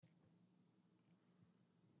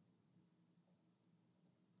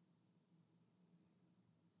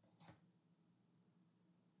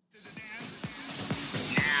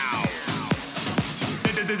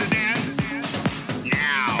dance.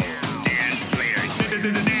 Now, Dan Slater.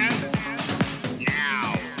 Dance.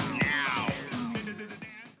 Now.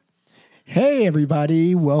 Hey,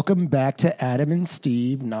 everybody. Welcome back to Adam and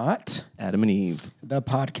Steve, not Adam and Eve. the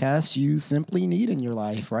podcast you simply need in your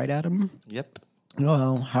life. Right, Adam? Yep.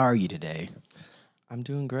 Well, how are you today? I'm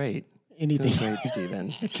doing great. Anything, Doing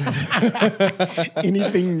great, Steven.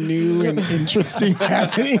 anything new and interesting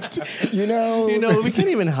happening? We can't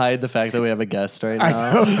even hide the fact that we have a guest right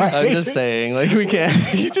now. know, right? I'm just saying, like, we can't.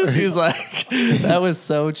 He's like, that was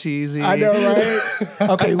so cheesy. I know, right?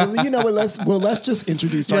 Okay, well, you know what? Let's just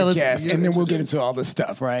introduce our let's- guest, you and then we'll get into all this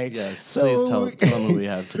stuff, right? Yes, please tell them who we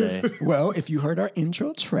have today. Well, if you heard our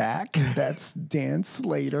intro track, that's Dan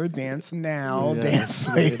Slater, Dance Now, Yeah, Dan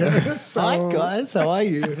Slater. So, Hi guys, how are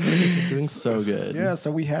you? Doing so good. yeah,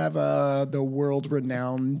 so we have the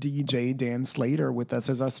world-renowned DJ Dan Slater with us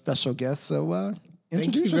as our special guest. So Thank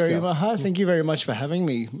introduce you very yourself. much. Hi, thank you very much for having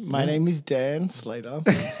me. My name is Dan Slater.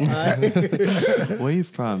 Where are you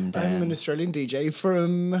from, Dan? I'm an Australian DJ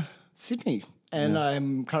from Sydney, and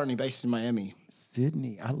I'm currently based in Miami.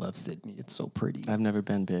 Sydney. I love Sydney. It's so pretty. I've never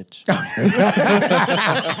been, bitch.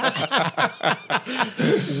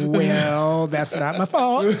 Well, that's not my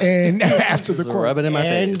fault. And after the So rub it in my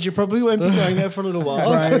And face. you probably won't be going there for a little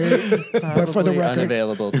while. right? But for the Probably record,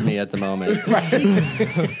 unavailable to me at the moment.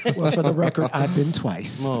 well, for the record, I've been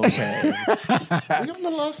twice. Okay. Were you on the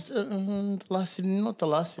last Sydney, not the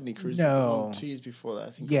last Sydney cruise? but No. 2 years before that,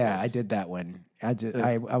 I think. Yeah, it I was. did that one. I did.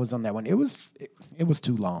 I was on that one. It was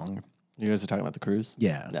too long. You guys are talking about the cruise?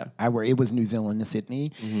 Yeah. Yeah. It was New Zealand to Sydney.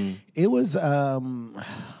 Mm-hmm. It was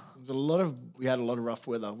There was we had a lot of rough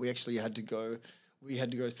weather. We actually had to go. We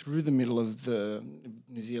had to go through the middle of the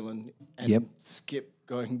New Zealand and Yep. skip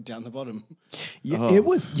going down the bottom. it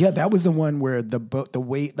was that was the one where the boat, the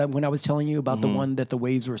wave, like when I was telling you about the one that the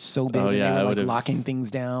waves were so big and yeah, they I were like would've- locking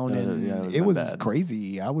things down and yeah, it it was was bad.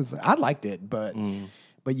 crazy. I liked it, but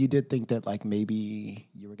you did think that like maybe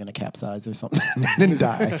you were gonna capsize or something and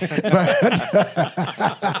die.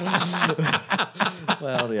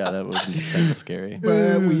 Well, yeah, that would be kind of scary.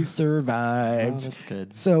 But we Oh, survived. that's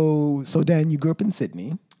good. So Dan, you grew up in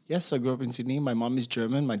Sydney. Yes, I grew up in Sydney. My mum is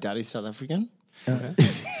German. My dad is South African.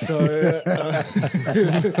 So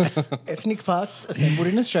ethnic parts assembled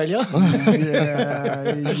in Australia.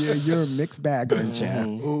 Yeah, you're a mixed bag, aren't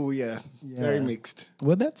you? Oh yeah, very mixed.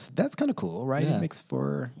 Well, that's kind of cool, right? Yeah. It makes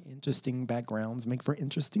for interesting backgrounds, make for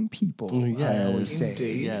interesting people. Yes, I always say.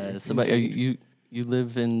 Indeed. yes. But are you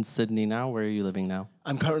live in Sydney now? Where are you living now?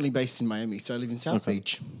 I'm currently based in Miami, so I live in South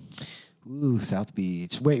Beach. Ooh, South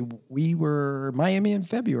Beach. Wait, we were Miami in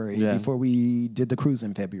February Yeah. before we did the cruise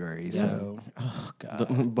in February. So, oh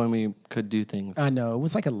god, When we could do things. I know it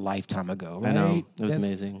was like a lifetime ago, right? I know. It was That's-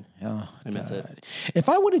 amazing. Oh, I miss it. God. If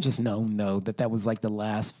I would have just known though that was like the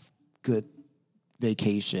last good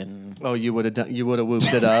vacation. Oh, you would have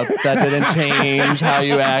whooped it up. That didn't change how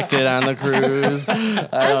you acted on the cruise.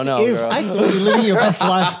 I don't know, If girl. I saw you living your best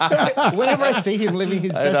life, whenever I see him living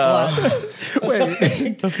his best life,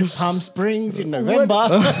 Wait, Palm Springs in November.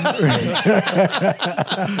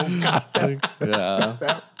 Yeah.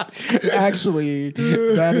 actually,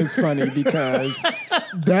 that is funny because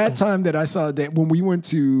that time that I saw that when we went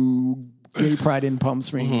to Gay Pride in Palm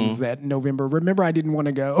Springs that November, remember I didn't want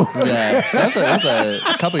to go. Yeah. That's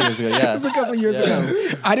a couple years ago. Yeah. It was a couple of years ago.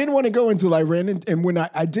 I didn't want to go until I ran in, and when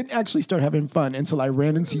I didn't actually start having fun until I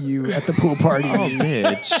ran into you at the pool party. Oh,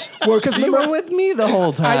 bitch. Well, because You were with me the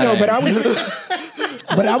whole time. I know, but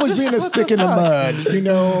I was being a stick in the mud. You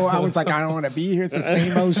know, I was like, I don't want to be here. It's the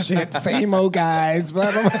same old shit, same old guys.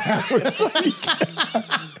 Blah blah blah. I was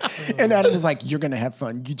like, and Adam was like, "You're gonna have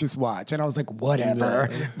fun. You just watch." And I was like, "Whatever."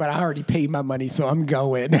 But I already paid my money, so I'm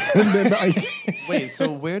going. And then Wait,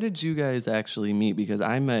 so where did you guys actually meet? Because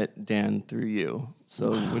I met Dan through you.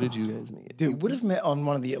 So where did you guys meet? We would have met on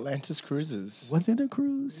one of the Atlantis cruises. was it a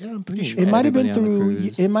cruise? Yeah, I'm pretty sure. It might have been Everybody on the through.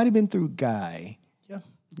 cruise. It might have been through Guy.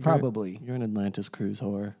 Yeah. Probably. You're an Atlantis cruise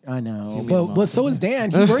whore. I know. meet him But so is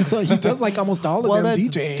Dan. He works on, he does like almost all of Well, them that's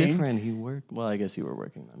DJing. different. He worked. Well, I guess you were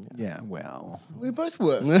working them. Yeah. Yeah, well. We both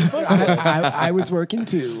work. I was working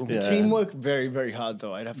too. Yeah. Team work very, very hard,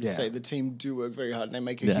 though. I'd have to Yeah. say the team do work very hard, and they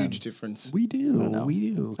make a Yeah. huge difference. We do.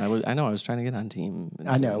 We do. I know. I was trying to get on team.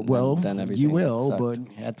 I know. and Well, then everything you will, sucked. but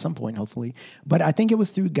at some point, hopefully. But I think it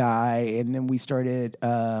was through Guy, and then we started.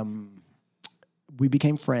 we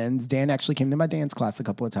became friends. Dan actually came to my dance class a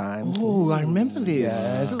couple of times. Oh, I remember this.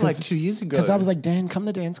 This was like 2 years ago. Because I was like, Dan, come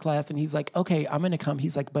to dance class. And he's like, okay, I'm going to come.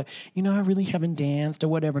 He's like, but, I really haven't danced or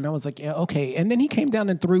whatever. And I was like, yeah, okay. And then he came down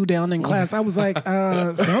and threw down in class. I was like,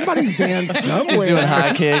 somebody's danced somewhere. He's doing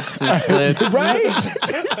high kicks and splits.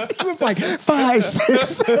 Right? He was like 5, 6,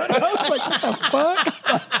 7. I was like, what the fuck?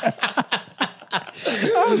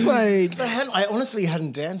 I was like, I honestly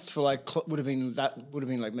hadn't danced for like would have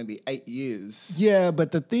been like maybe 8 years. yeah,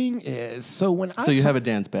 but the thing is, so when I So you have a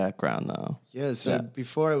dance background though. Yeah. So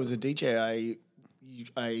before I was a DJ,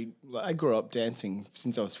 I grew up dancing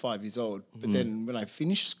since I was 5 years old. But then when I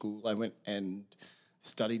finished school, I went and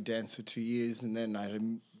studied dance for 2 years, and then I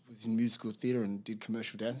was in musical theatre and did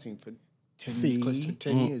commercial dancing for close to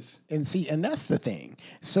 10 years. And that's the thing.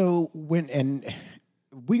 So we're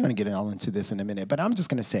going to get all into this in a minute, but I'm just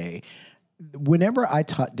going to say, whenever I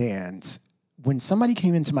taught dance, when somebody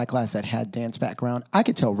came into my class that had dance background, I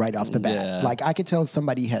could tell right off the bat. Yeah. Like I could tell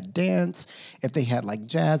somebody had dance, if they had like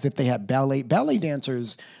jazz, if they had ballet. Ballet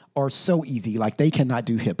dancers are so easy. Like they cannot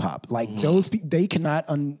do hip hop. Like they cannot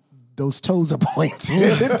those toes are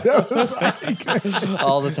pointed.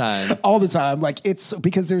 All the time. All the time. Like it's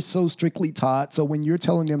because they're so strictly taught. So when you're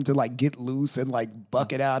telling them to like get loose and like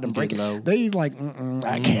buck it out and break low. it, they like,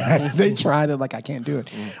 I can't. They tried it, like I can't do it.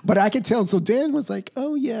 But I could tell. So Dan was like,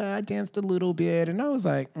 oh yeah, I danced a little bit. And I was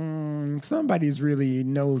like, somebody's really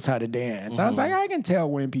knows how to dance. I was like, I can tell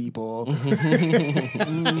when people.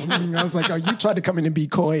 I was like, oh, you tried to come in and be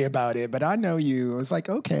coy about it, but I know you. I was like,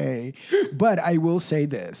 okay. But I will say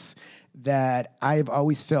this, that I've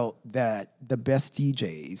always felt that the best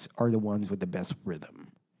DJs are the ones with the best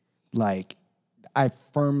rhythm. Like, I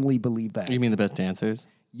firmly believe that. You mean the best dancers?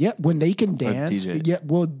 Yeah, when they can dance. DJ. Yeah,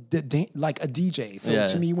 well, like a DJ. So Yeah.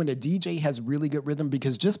 to me, when a DJ has really good rhythm,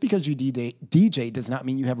 because just because you DJ does not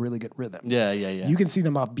mean you have really good rhythm. Yeah. You can see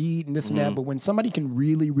them off beat and this and that, but when somebody can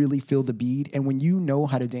really, really feel the beat, and when you know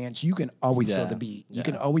how to dance, you can always feel the beat. You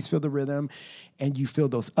can always feel the rhythm, and you feel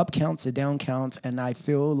those up counts and down counts, and I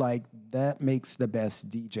feel like that makes the best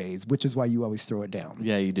DJs, which is why you always throw it down.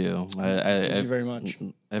 Yeah, you do. Thank you very much.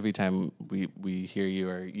 Every time we hear you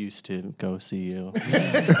or used to go see you,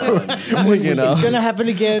 It's going to happen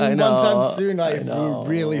again I know, one time soon. I know.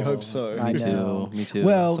 really hope so. I know. Me too.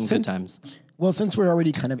 Well, Some since- good times. Well, since we're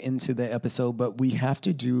already kind of into the episode, but we have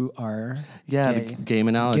to do our Yeah, the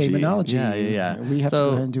gamenology. gamenology. Yeah. We have to go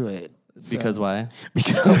ahead and do it. Because why?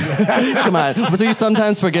 Because Come on. So you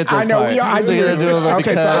sometimes forget this I know part. we are. I So you gotta do. do it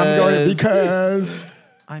Okay, so I'm going because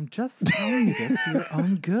I'm just telling you this for your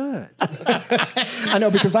own good. I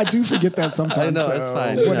know because I do forget that sometimes. I know, so it's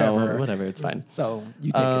fine. Whatever. No, whatever, it's fine. So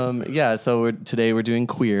you take it. Yeah, so today we're doing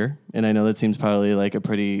queer, and I know that seems probably like a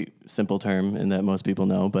pretty simple term and that most people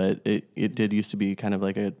know, but it did used to be kind of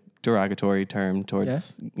like a derogatory term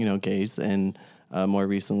towards gays, and more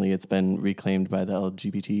recently it's been reclaimed by the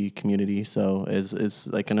LGBT community, so is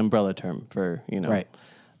like an umbrella term for Right.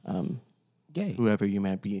 Gay. whoever you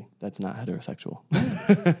might be that's not heterosexual.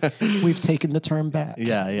 We've taken the term back.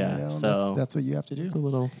 Yeah. You know, So that's what you have to do. it's a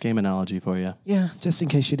little gamenology for you. Yeah, just in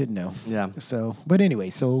case you didn't know. Yeah. So, but anyway,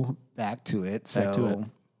 so back to it. Back to it.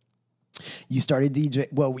 You started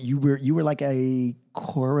DJ. Well, you were like a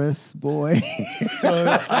chorus boy.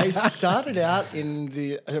 So I started out in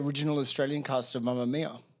the original Australian cast of Mamma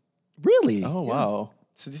Mia. Really? Oh wow.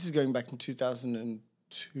 So this is going back in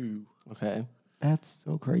 2002. Okay. That's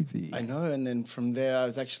so crazy. I know. And then from there, I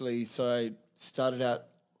started out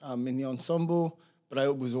in the ensemble, but I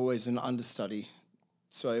was always an understudy.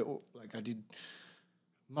 So I did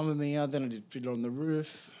Mamma Mia, then I did Fiddler on the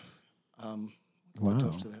Roof. What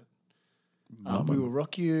after that? We Will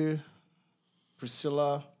Rock You,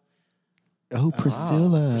 Priscilla. Oh,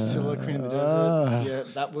 Priscilla. Priscilla, Queen of the Desert. Yeah,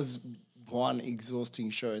 that was one exhausting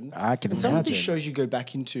show. And I can some of these imagine. shows you go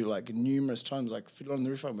back into like numerous times, like Fiddler on the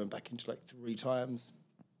Roof, I went back into like 3 times.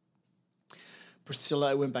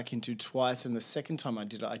 Priscilla, I went back into twice, and the second time I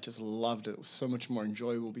did it, I just loved it. It was so much more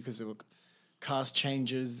enjoyable because there were cast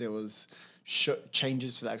changes, there was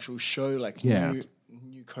changes to the actual show, like new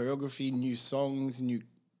choreography, new songs, new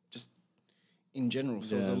just in general.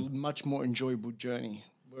 So it was a much more enjoyable journey.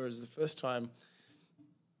 Whereas the first time,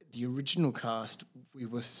 the original cast, we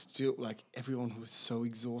were still like everyone was so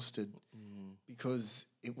exhausted because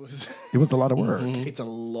it was It was a lot of work. it's a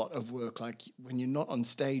lot of work. Like when you're not on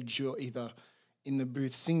stage, you're either in the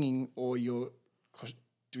booth singing or you're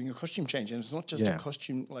doing a costume change, and it's not just a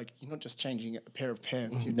costume. Like you're not just changing a pair of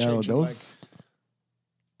pants. You're No, changing those. like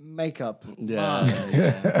makeup, Yeah.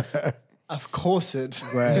 masks, a corset,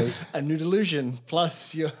 Right. a nude illusion,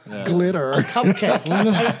 plus your Glitter. cupcake,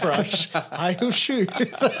 paintbrush, high heel shoes.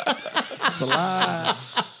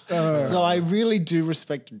 So I really do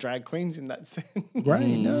respect drag queens in that sense. Right.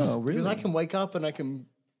 No, really. Because I can wake up and I can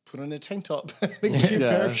put on a tank top and a cute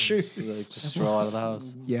pair of shoes. Like just stroll out of the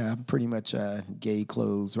house. Yeah, pretty much gay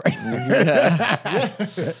clothes right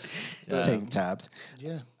there. Tank tops.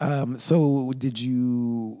 Yeah. So did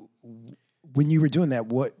you, when you were doing that,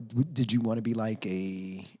 what did you want to be like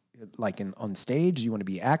on stage? Do you want to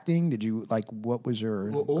be acting? Did you what was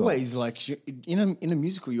your Well, goal? always like in a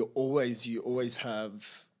musical, you always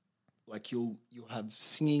have like you'll have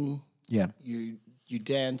singing. Yeah. You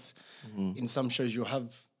dance. In some shows, you'll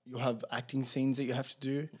have acting scenes that you have to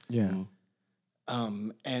do. Yeah.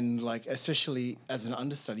 And like especially as an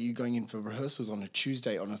understudy, you're going in for rehearsals on a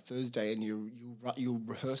Tuesday, on a Thursday, and you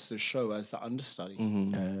rehearse the show as the understudy.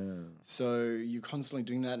 So you're constantly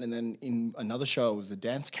doing that. And then in another show, I was the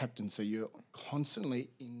dance captain. So you're constantly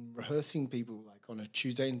in rehearsing people like on a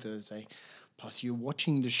Tuesday and Thursday. Plus you're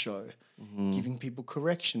watching the show, giving people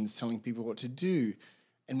corrections, telling people what to do.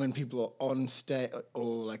 And when people are on stage or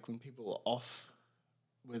like when people are off,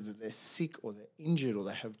 whether they're sick or they're injured or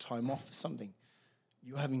they have time off for something,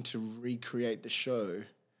 you're having to recreate the show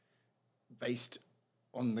based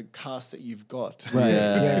on the cast that you've got. Right.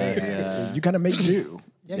 Yeah. You gotta make do.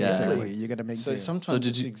 Yeah, Basically, you gotta make So do. sometimes So did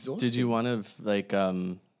it's you exhausting. did you want to like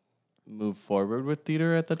move forward with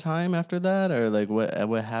theater at the time after that, or like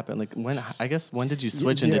what happened? Like when did you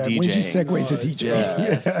switch into DJing? When did you segue into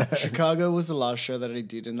DJing? Chicago was the last show that I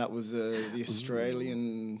did, and that was the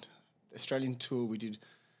Australian tour. We did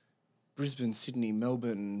Brisbane, Sydney,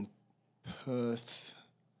 Melbourne, Perth.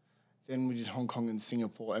 Then we did Hong Kong and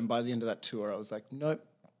Singapore. And by the end of that tour, I was like, nope,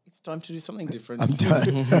 it's time to do something different. I'm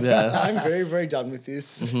done. Yeah. I'm very, very done with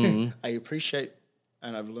this. I appreciate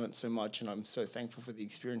and I've learned so much, and I'm so thankful for the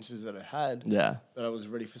experiences that I had. Yeah. But I was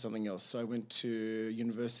ready for something else. So I went to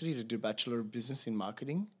university to do Bachelor of Business in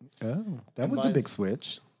Marketing. Oh, that was a big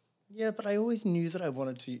switch. Yeah, but I always knew that I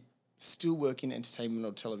wanted to still work in entertainment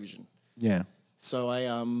or television. Yeah. So I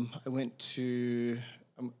went to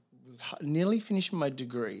was nearly finishing my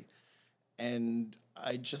degree, and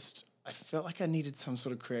I felt like I needed some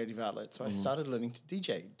sort of creative outlet. So I started learning to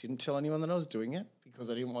DJ. Didn't tell anyone that I was doing it because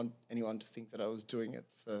I didn't want anyone to think that I was doing it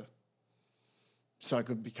so I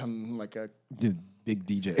could become like a The big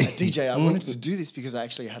DJ. DJ. I wanted to do this because I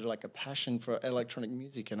actually had like a passion for electronic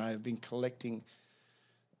music, and I have been collecting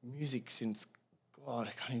music since, God,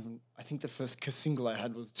 I think the first single I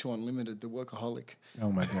had was 2 Unlimited, The Workaholic.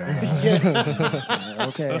 Oh my God.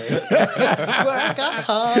 Okay.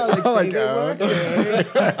 Workaholic. Oh my God.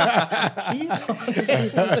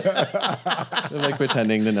 They're like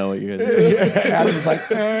pretending to know what you're gonna do. Adam was like,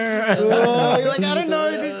 Oh, you're like, I don't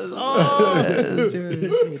know this song.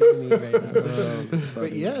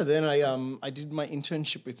 But yeah, then I did my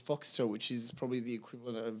internship with Foxtel, which is probably the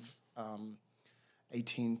equivalent of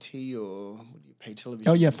AT&T or what do you pay television?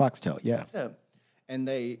 oh yeah, Foxtel. Yeah. Yeah. And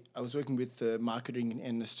I was working with the marketing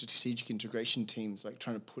and the strategic integration teams, like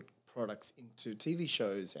trying to put products into TV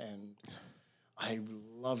shows, and I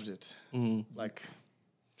loved it. Like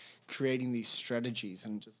creating these strategies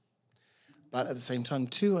and but at the same time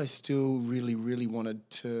too, I still really, really wanted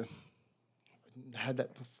to had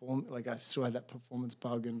that I still had that performance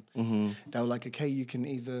bug, and they were like, okay, you can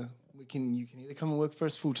either come and work for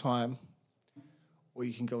us full time, or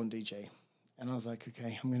you can go and DJ. And I was like,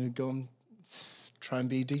 okay, I'm going to go and try and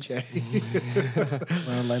be a DJ.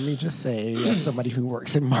 Well, let me just say, as somebody who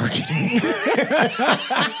works in marketing,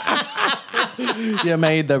 You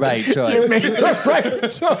made the right choice. you made the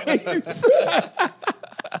right choice.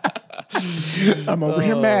 I'm over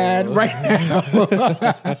here mad right now.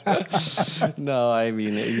 No, I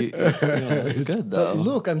mean it's good though. But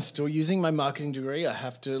look, I'm still using my marketing degree. I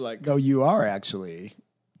have to No, you are actually.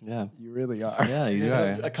 Yeah. You really are. Yeah, you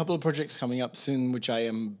There's are. a couple of projects coming up soon, which I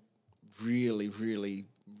am really, really,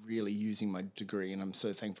 really using my degree, and I'm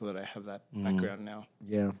so thankful that I have that background now.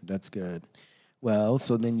 Yeah, that's good. Well,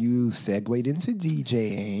 so then you segued into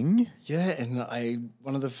DJing. Yeah, and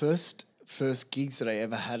one of the first gigs that I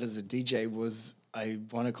ever had as a DJ was I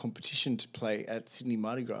won a competition to play at Sydney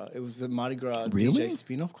Mardi Gras. It was the Mardi Gras Really? DJ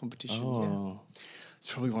spin-off competition. Oh. Yeah.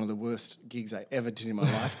 It's probably one of the worst gigs I ever did in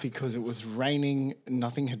my life because it was raining,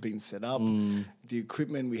 nothing had been set up. The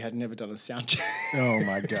equipment, we had never done a sound check. Oh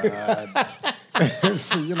my God.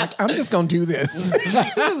 So you're like, I'm just gonna do this.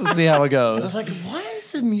 Let's see how it I goes. was like, why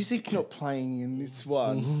is the music not playing in this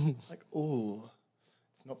one? It's like, oh,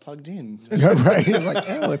 it's not plugged in. Right? It's like,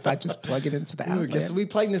 oh, if I just plug it into the I guess outlet. we're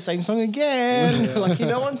playing the same song again. Like,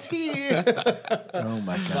 no one's here. Oh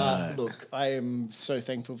my But God. look, I am so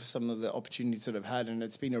thankful for some of the opportunities that I've had, and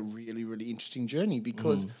it's been a really, really interesting journey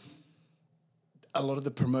because a lot of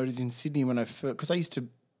the promoters in Sydney, when I first, because I used to,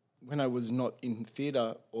 when I was not in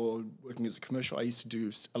theatre or working as a commercial, I used to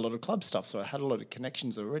do a lot of club stuff, so I had a lot of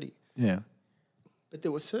connections already. Yeah. But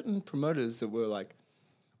there were certain promoters that were like,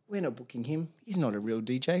 we're not booking him. He's not a real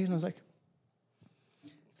DJ. And I was like,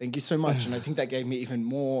 thank you so much. And I think that gave me even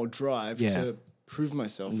more drive to prove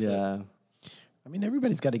myself. that- Yeah. I mean,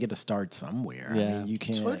 everybody's got to get a start somewhere. I Yeah. mean, you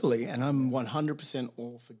can't. Totally. And I'm 100%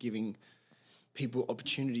 all for giving people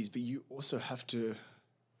opportunities, but you also have to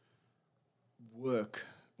work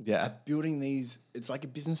Yeah. at building these. It's like a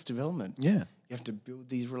business development. Yeah. You have to build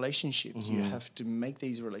these relationships. You have to make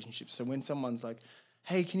these relationships. So when someone's like,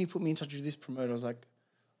 hey, can you put me in touch with this promoter? I was like,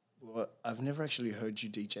 well, I've never actually heard you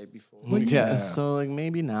DJ before. Yeah. So like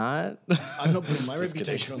maybe not. I'm not putting my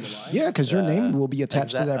reputation on the line. Yeah, because your name will be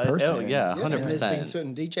attached to that Exact- person. oh, yeah, Yeah, and there's been 100%.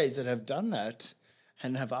 certain DJs that have done that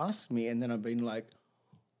and have asked me, and then I've been like,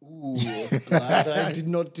 ooh, glad that I did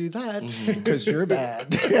not do that. Because you're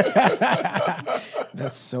bad.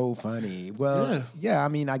 That's so funny. Well, yeah. I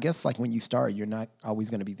mean, I guess like when you start, you're not always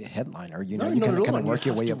going to be the headliner. You know, you not kind at of all, and work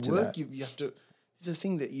you your way have up to to work, that. You have to. This is the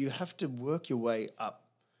thing that you have to work your way up,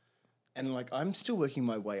 and like I'm still working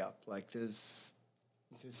my way up. Like there's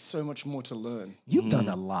so much more to learn. You've done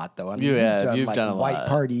a lot, though. I mean, Yeah, you've you've like done a White lot.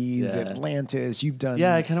 Parties, Yeah. Atlantis. You've done.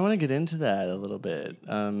 Yeah, I kind of want to get into that a little bit.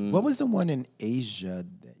 What was the one in Asia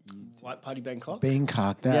that you White Party Bangkok.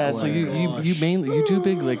 Bangkok? That Yeah, one. so you mainly you do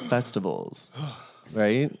big like festivals,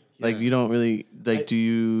 right? Like you don't really like. Do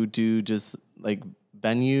you do just like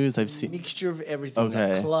venues? I've seen. Mixture of everything.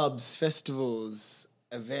 Okay. Like clubs, festivals,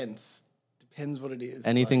 events. Depends what it is.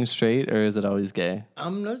 Anything straight, or is it always gay?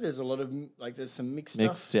 No, there's a lot of like there's some mixed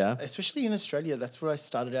Mixed, stuff. yeah. Especially in Australia, that's what I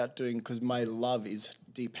started out doing because my love is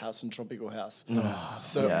deep house and tropical house.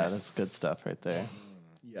 So Yeah, that's good stuff right there.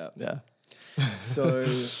 Yeah. Yeah. So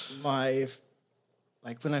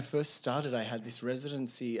like when I first started, I had this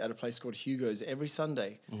residency at a place called Hugo's every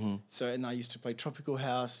Sunday. So and I used to play tropical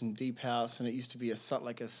house and deep house, and it used to be it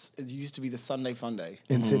used to be the Sunday fun day.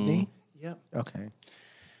 in Sydney. Yeah. Okay.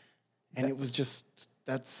 And it was just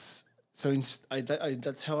that's how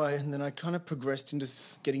and then I kind of progressed into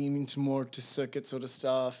getting into more to circuit sort of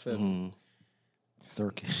stuff and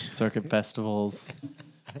Circuit Festivals.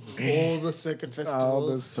 all the circuit festivals, All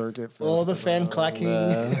the circuit all the fan festivals. clacking.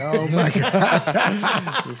 Oh my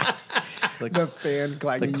God. Like The fan the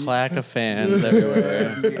clacking. clack of fans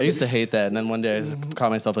everywhere. I used to hate that, and then one day I just caught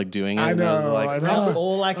myself like doing it. I and I was know, like, I know. And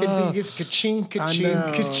all I could think is ka-ching, ka-ching,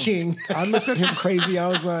 know. ka-ching. I looked at him crazy. I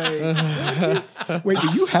was like, wait,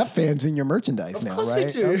 but you have fans in your merchandise now, course I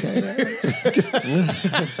right? do. Okay.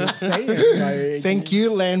 Just saying. Like, Thank you,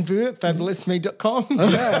 Landbu at fabulousme.com.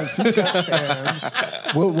 yes, he's got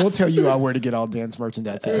fans. We'll tell you all where to get all Dan's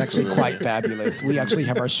merchandise. It's actually quite fabulous. We actually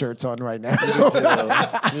have our shirts on right now.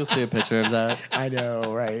 you'll see a picture of that. I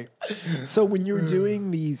know, right? So when you're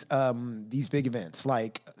doing these big events,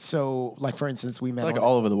 like for instance, we met Like on,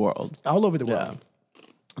 all over the world. all over the Yeah. world.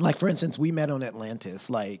 Like for instance, we met on Atlantis.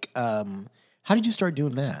 Like, how did you start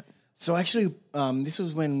doing that? So actually, this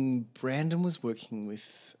was when Brandon was working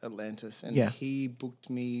with Atlantis, and Yeah. he booked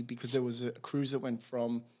me because there was a cruise that went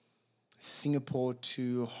from Singapore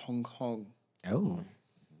to Hong Kong, Oh,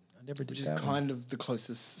 I never did which is that. one. kind of the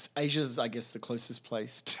closest. Asia's, I guess, the closest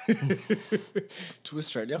place to, to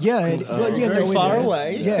Australia. Yeah, It's yeah, very no, it far is.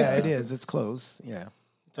 away. Yeah, it is. It's close. Yeah.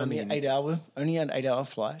 It's only an 8-hour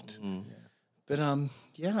flight. But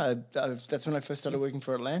that's when I first started working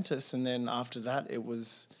for Atlantis, and then after that,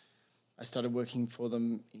 I started working for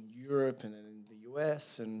them in Europe and then in the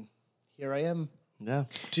US, and here I am, Yeah.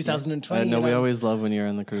 2020. I know and we I'm- always love when you're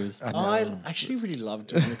on the cruise. I actually really love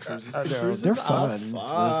doing the cruises. The know. cruises They're are fun. It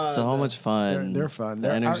was so much fun. They're fun. The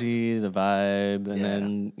They're- energy, the vibe, and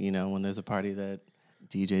Yeah. then when there's a party that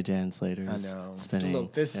DJ Dan Slater is know. spinning.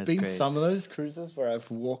 Look, there's That's been great. some of those cruises where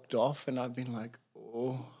I've walked off and I've been like,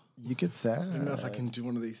 oh, You get sad. I don't know if I can do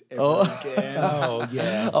one of these ever Oh. again. Oh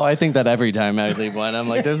yeah. Oh, I think that every time I leave one, I'm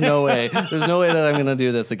like, there's no way that I'm gonna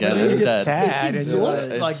do this again. You I'm get dead. sad. It's and you're like-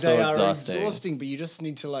 exhausting. It's Like so they are exhausting. exhausting, but you just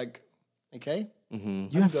need to okay. You I'm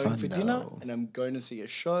have going fun for dinner though. and I'm going to see a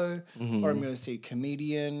show, or I'm going to see a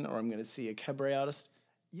comedian, or I'm going to see a cabaret artist.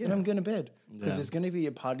 And I'm going to bed because there's going to be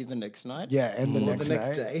a party the next night. Yeah, and the or next the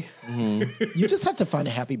next night. day. You just have to find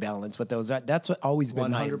a happy balance with those. That's what always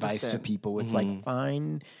been my advice to 100%. people. It's like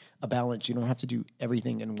find a balance. You don't have to do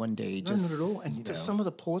everything in one day. No, not at all. And some of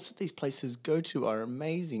the ports that these places go to are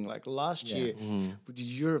amazing. Like last year, we did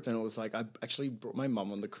Europe, and it was like I actually brought my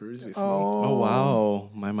mum on the cruise with me. Oh wow,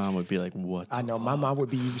 my mom would be like, "What?" I know my mom would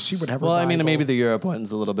be. She would have. Well, her I mean, Bible. maybe the Europe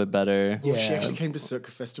one's a little bit better. Well, she Yeah. actually came to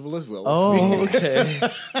Circa Festival as well. Oh, okay.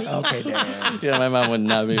 Okay, Dan. Yeah, my mom would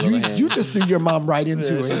not be able to handle. You just threw your mom right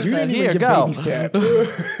into it. You didn't Here, even give go. baby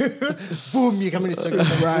steps. Boom, you're coming to Circa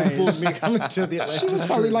Festival. Right. Boom, you're coming to the She Atlantis. was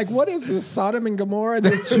probably like, "What is this, Sodom and Gomorrah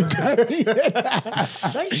that you got me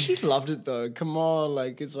in?" Like, she loved it though. Come on,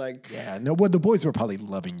 like it's like Yeah, no. Well, the boys were probably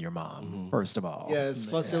loving your mom first of all. yes.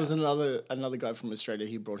 Plus, there was another guy from Australia.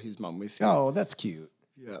 He brought his mum with him. Oh, that's cute.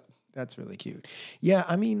 Yeah. That's really cute. Yeah,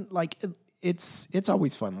 I mean, like it's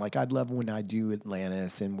always fun. Like I'd love when I do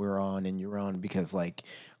Atlantis and we're on and you're on because like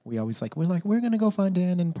we're gonna go find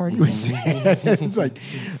Dan and party with Dan. It's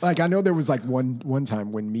like I know there was like one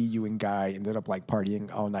time when me, you, and Guy ended up like partying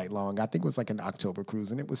all night long. I think it was like an October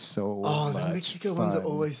cruise and it was so Oh, the much Mexico ones are fun.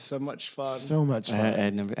 always so much fun. so much fun.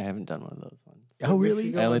 I haven't done one of those ones. Oh really?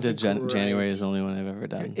 Mexico I only ones are did great. January is the only one I've ever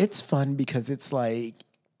done. It's fun because it's like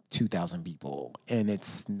 2,000 people and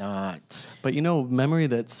it's not. But you know, memory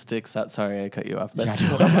that sticks out. Sorry, I cut you off. But Yeah, I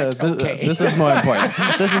know. I'm like, okay. this is more important.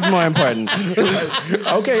 This is more important.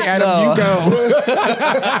 Okay, Adam, No. you go.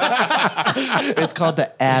 It's called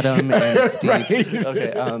the Adam and Steve.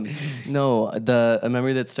 Okay. No, a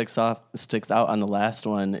memory that sticks out on the last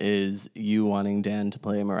one is you wanting Dan to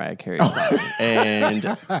play a Mariah Carey song, and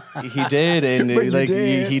he did, and But you like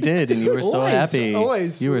did. he did, and you were so Always, happy.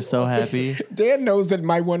 always. You were so happy. Dan knows that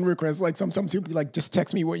my one request, like sometimes he'll be like, just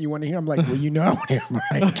text me what you want to hear. I'm like, well, you know I want to hear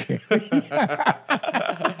Mariah Carey.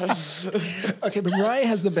 Okay, but Mariah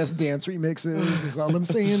has the best dance remixes, is all I'm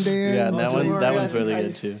saying, Dan. Yeah, that Don't one. worry, That I one's think really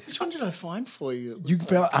good too. Which one did I find for you? You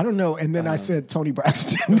felt, I don't know. And then I said Tony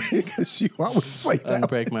Braxton because you always play that.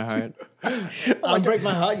 Unbreak My Heart. Unbreak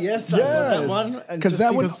My Heart, yes. I got Yes. that one. And 'Cause just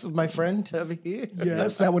that one- because of my friend over here.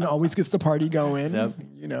 Yes, that one always gets the party going, Yep.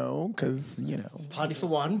 you know, because, you know. Party for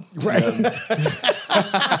one. Right.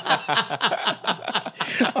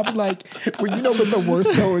 I'm like, well, you know, but the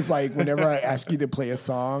worst though is like whenever I ask you to play a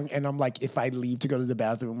song and I'm like, if I leave to go to the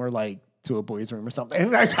bathroom or like to a boys' room or something,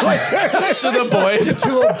 and I like, To the boys.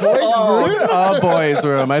 to a boys' room. A boys'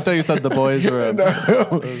 room. I thought you said the boys' room.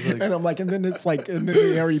 And I'm like, and then it's like, and then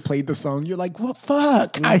they already played the song. You're like, well,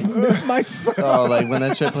 fuck, I miss my song. Oh, like when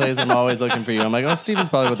that shit plays, I'm always looking for you. I'm like, oh, Steven's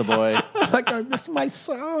probably with the boy. Like, I miss my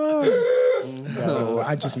song. No,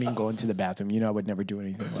 I just mean going to the bathroom. You know, I would never do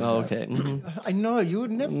anything like Oh, that. okay. Mhm. I know, you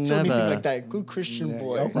would never do Never. anything like that. Good Christian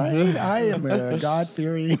boy. Right? I am a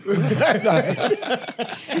God-fearing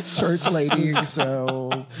church lady, so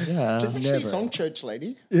Yeah. There's actually never. a song, Church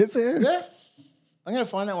Lady. is there? Yeah. I'm going to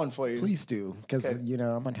find that one for you. Please do, because you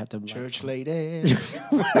know I'm gonna have to. like- Church Lady.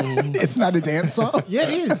 It's not a dance song. Yeah,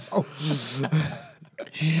 it is.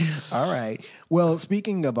 All right. Well,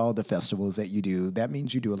 speaking of all the festivals that you do, that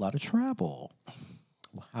means you do a lot of travel.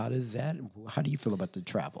 How do you feel about the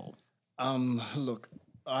travel? Look,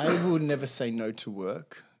 I would never say no to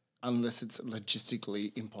work unless it's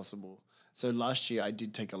logistically impossible. So last year I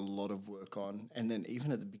did take a lot of work on, and then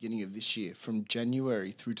even at the beginning of this year, from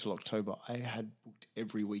January through till October, I had booked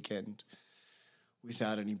every weekend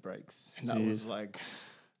without any breaks. And that was like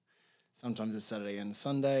sometimes a Saturday and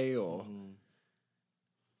Sunday or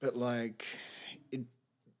but like it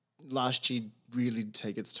last year really did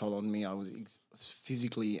take its toll on me. I was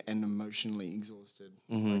physically and emotionally exhausted.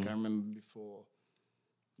 Like I remember before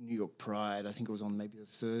New York Pride, I think it was on maybe the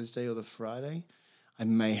Thursday or the Friday, I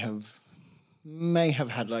may have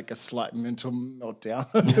had like a slight mental meltdown.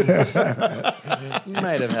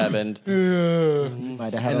 Might have happened. You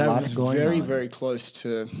might have had and a I lot was going very, on. very close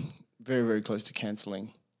to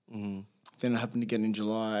cancelling. Then it happened again in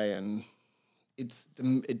July, and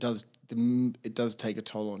it does take a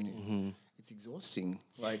toll on you. It's exhausting.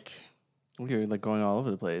 Like You're like going all over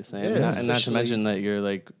the place, and, Yeah, not to especially- mention that you're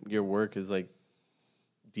like your work is like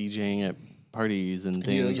DJing at parties and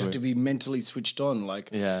things. you have where- to be mentally switched on. Like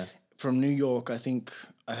yeah, from New York, I think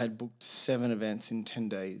I had booked 7 events in 10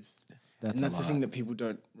 days. That's And a that's the lot. thing that people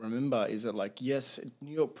don't remember is that, like, yes,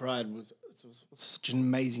 New York Pride was such an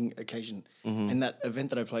amazing occasion. And that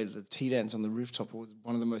event that I played at the Tea Dance on the rooftop was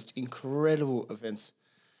one of the most incredible events.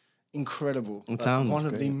 Incredible. But sounds one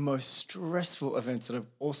of great. the most stressful events that I've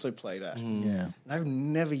also played at. Yeah. And I've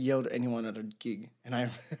never yelled at anyone at a gig. And I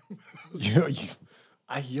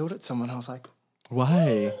yelled at someone. I was like,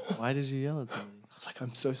 why? Why did you yell at somebody? I was like,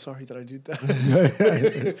 I'm so sorry that I did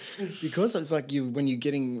that. Because it's like when you're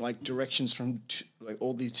getting like directions from like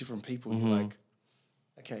all these different people, you're like,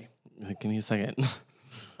 okay, Like, give me a second.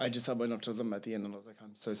 I went up to them at the end and I was like,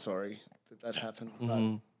 I'm so sorry that happened.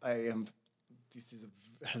 Mm-hmm. But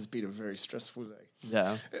has been a very stressful day.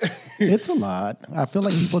 Yeah. It's a lot. I feel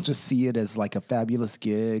like people just see it as like a fabulous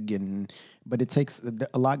gig, but it takes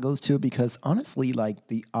a lot goes to it because honestly, like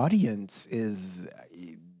the audience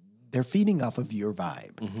they're feeding off of your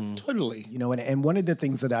vibe. Totally. You know, and one of the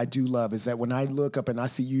things that I do love is that when I look up and I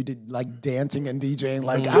see you like dancing and DJing,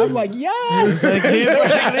 like I'm like, yes, He's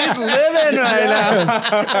living right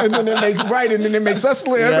now. and then it makes us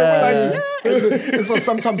live. And we're like, yeah. And so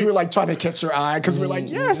sometimes we're like trying to catch your eye because we're like,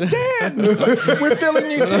 yes, Dan, we're feeling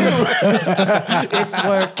you too. It's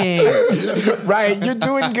working. Right, you're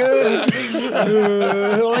doing good.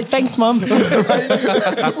 We're like, thanks, Mom.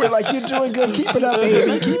 Right? We're like, you're doing good. Keep it up,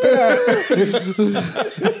 baby. Keep it up.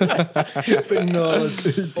 But no,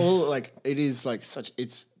 it is like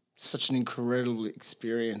it's such an incredible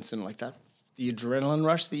experience and like that, the adrenaline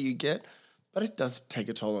rush that you get, but it does take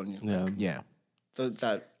a toll on you. Yeah. Yeah.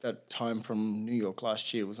 That time from New York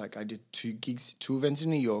last year was like I did 2 events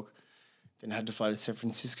in New York, then had to fly to San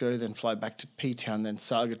Francisco, then fly back to P-Town, then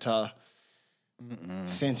Sagata,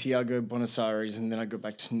 Santiago, Buenos Aires, and then I go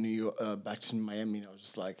back to New York, back to Miami, and I was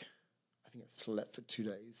just like, I think I slept for 2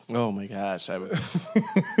 days. Oh my gosh. I would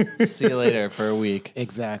see you later for a week.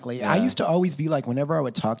 Exactly. Yeah. I used to always be like, whenever I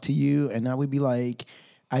would talk to you, and I would be like,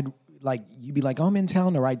 you'd be like, oh, I'm in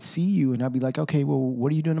town, or I'd see you, and I'd be like, okay, well,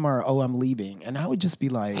 what are you doing tomorrow? Oh, I'm leaving. And I would just be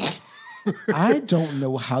like, I don't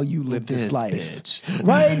know how you live this life. Bitch.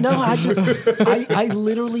 Right? No, I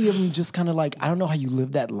literally am just kind of like, I don't know how you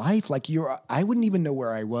live that life. Like I wouldn't even know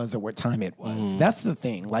where I was or what time it was. That's the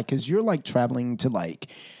thing. Like, cause you're like traveling to like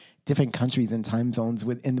different countries and time zones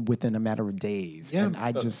within a matter of days. Yeah, and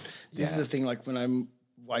I but just, this is the thing. Like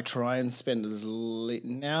I try and spend as late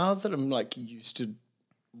now that I'm like used to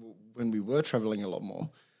when we were traveling a lot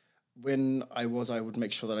more. When I would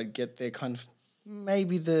make sure that I'd get there kind of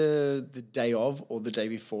maybe the day of or the day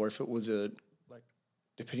before if it was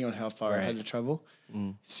depending on how far I had to travel.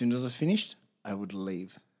 As soon as I was finished, I would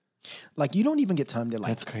leave. like, you don't even get time to like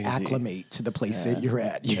That's crazy. acclimate to the place that you're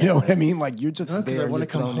at. You know what I mean? Like you're just Because there. I want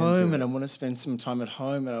to you're come thrown into home it. and I want to spend some time at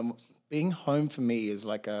home. And being home for me is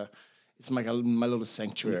like my little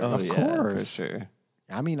sanctuary. Oh, Of yeah, course. for sure.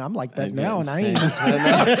 I mean, I'm like that now, and I Same. ain't.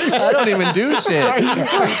 I don't even do shit. I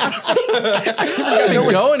don't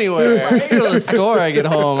even go anywhere. I go to the store, I get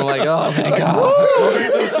home, I'm like, oh my God.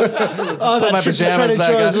 Oh, my pajamas back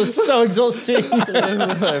on. was so exhausting.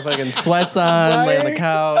 My fucking sweats on, lay on the Right?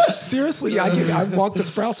 couch. Seriously, I walk to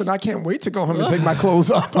Sprouts and I can't wait to go home and take my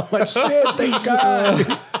clothes off. I'm like, shit, thank God.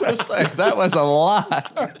 It's like, that was a lot.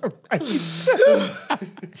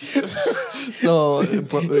 So,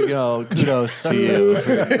 you know, kudos to you for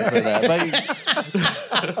that.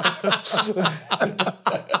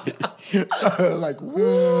 Like,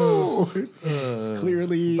 woo.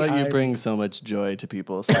 Clearly, But you I- bring so much joy to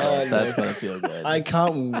people, so that's going to feel good. I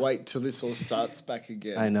can't wait till this all starts back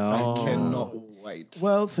again. I know. I cannot wait.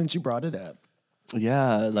 Well, since you brought it up,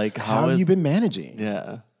 Yeah, like how have you been managing?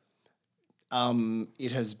 Yeah.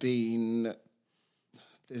 It has been.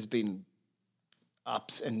 There's been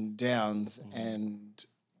ups and downs and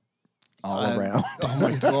All around. oh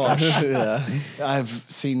my gosh. Yeah. I've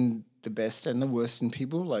seen the best and the worst in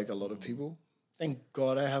people, like a lot of people. Thank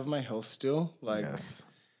God I have my health still. Like Yes.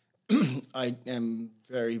 I am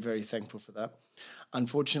very, very thankful for that.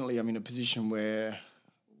 Unfortunately, I'm in a position where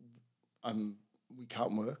we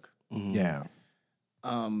can't work. Yeah.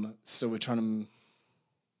 So we're trying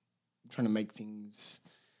to make things.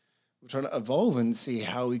 We're trying to evolve and see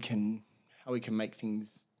how we can make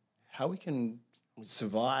things, how we can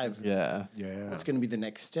survive. Yeah. Yeah. What's going to be the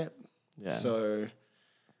next step? Yeah. So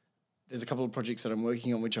there's a couple of projects that I'm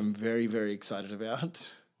working on, which I'm very, very excited about.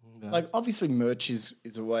 Like obviously merch is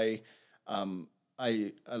a way.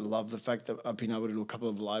 I love the fact that I've been able to do a couple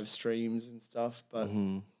of live streams and stuff, but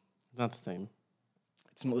Not the same.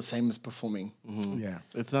 it's not the same as performing. Yeah.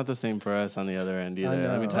 It's not the same for us on the other end either.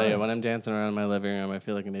 Let me know. tell you, when I'm dancing around in my living room, I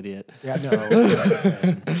feel like an idiot. Yeah, no.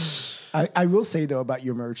 I will say though about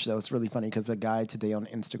your merch though, it's really funny because a guy today on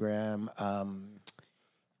Instagram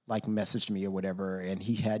like messaged me or whatever, and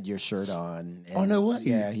he had your shirt on. And, Oh, no way.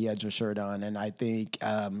 Yeah, he had your shirt on, and I think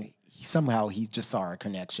somehow he just saw our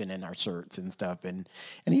connection in our shirts and stuff, and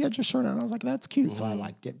he had your shirt on. I was like, that's cute, so I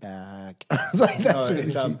liked it back. I was like, that's No, really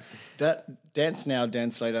it's, cute. that Dance Now,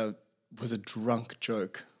 Dance Later was a drunk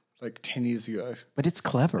joke like 10 years ago. But it's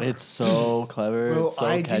clever. It's so clever. Well, it's so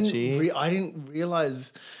I catchy. I didn't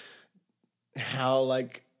realize how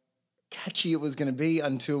like catchy it was going to be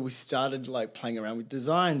until we started like playing around with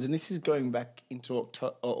designs. And this is going back into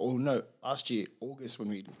October, last year, August, when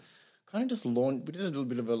we kind of just launched. We did a little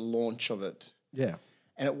bit of a launch of it. Yeah.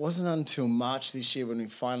 And it wasn't until March this year when we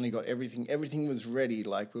finally got everything. Everything was ready.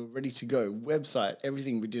 Like, we were ready to go. Website,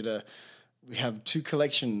 everything. We have 2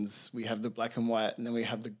 collections. We have the black and white, and then we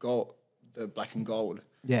have the black and gold.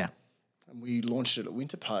 Yeah. And we launched it at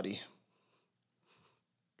Winter Party.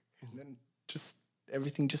 And then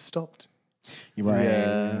everything just stopped. You're right.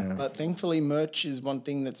 Yeah. But thankfully, merch is one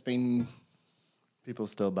thing that's been... People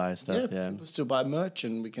still buy stuff. Yeah. People still buy merch,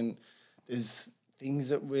 and there's things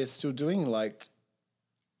that we're still doing. Like,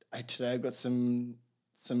 today I've got some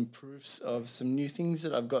proofs of some new things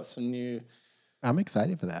that I've got some new... I'm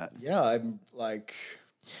excited for that. Yeah, I'm like...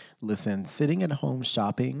 Listen, sitting at home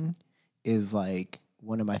shopping is like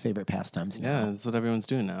one of my favorite pastimes Yeah, now. that's what everyone's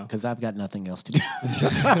doing now. Because I've got nothing else to do.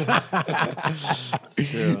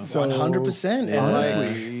 True. So 100%. And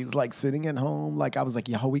honestly, like sitting at home, like I was like,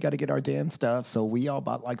 yo, we got to get our dance stuff. So we all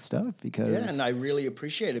bought like stuff because... Yeah, and I really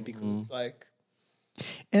appreciate it because it's like...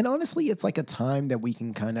 And honestly, it's like a time that we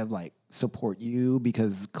can kind of like support you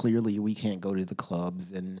because clearly we can't go to the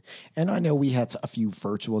clubs. And I know we had a few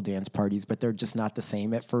virtual dance parties, but they're just not the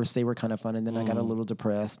same. At first they were kind of fun. And then I got a little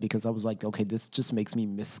depressed because I was like, okay, this just makes me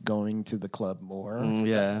miss going to the club more,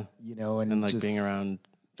 Yeah. you know, and like just being around.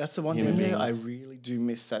 That's the one Human thing that I beings. really do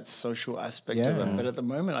miss, that social aspect of it. But at the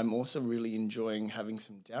moment, I'm also really enjoying having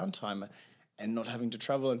some downtime and not having to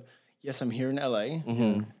travel. And yes, I'm here in LA,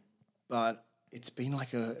 but it's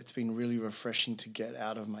been really refreshing to get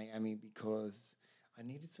out of Miami because I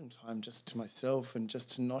needed some time just to myself and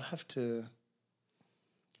just to not have to,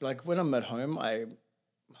 like when I'm at home,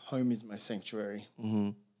 home is my sanctuary.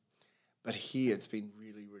 But here it's been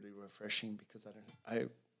really, really refreshing because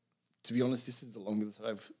to be honest, this is the longest that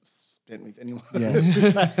I've spent with anyone.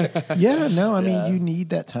 Yeah. Yeah, no, I mean, you need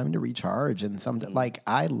that time to recharge and something like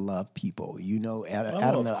I love people, you know,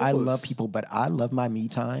 Adam, of I love course. people, but I love my me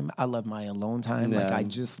time. I love my alone time. Like Yeah. I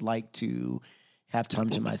just like to have time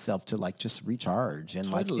to myself to like just recharge and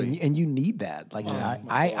Totally. like, and you need that. Like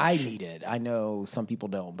I need it. I know some people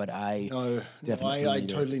don't, but I definitely I need it.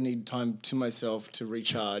 totally need time to myself to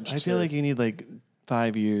recharge. I feel like you need like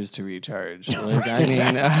 5 years to recharge. Like,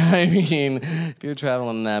 I mean, if you're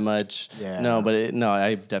traveling that much, Yeah. no, but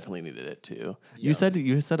I definitely needed it too. You said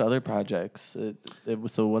other projects.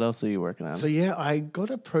 So what else are you working on? So yeah, I got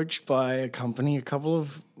approached by a company a couple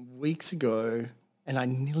of weeks ago, and I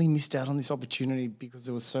nearly missed out on this opportunity because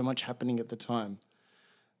there was so much happening at the time.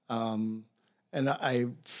 And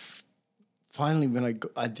finally, when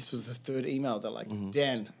this was the 3rd email, they're like,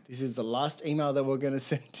 Dan, this is the last email that we're going to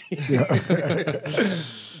send to you.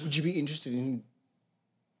 Would you be interested in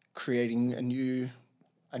creating a new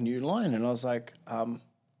line? And I was like,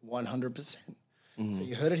 100%. So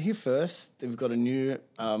you heard it here first. They've got a new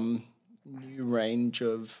range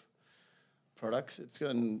of products.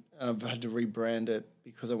 I've had to rebrand it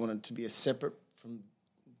because I want it to be a separate from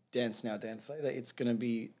Dance Now, Dance Later. It's going to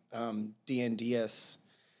be DNDS.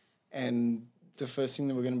 And the first thing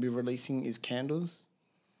that we're going to be releasing is candles,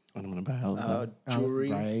 I'm gonna buy all of them.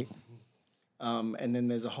 jewelry, Right. and then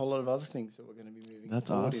there's a whole lot of other things that we're going to be moving That's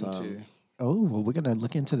forward awesome. into. Oh, well, we're gonna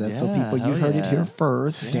look into that. So Yeah, people, you hell heard it yeah. here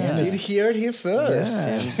first. Dan Did is you hear it here first?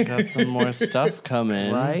 Yes. Dan's got some more stuff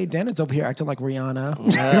coming. right. Dan is over here acting like Rihanna.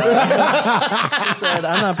 I said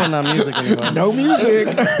I'm not putting on music anymore. No music,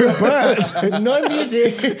 but No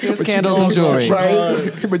music. Here's candles and jewelry.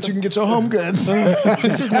 right. But you can get your home goods.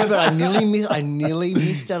 This is never. I nearly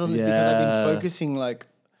missed out on this because I've Yeah. been focusing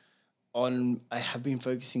I have been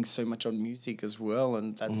focusing so much on music as well,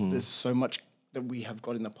 and there's so much that we have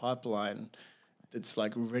got in the pipeline that's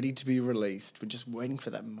like ready to be released. We're just waiting for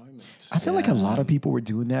that moment. I feel like a lot of people were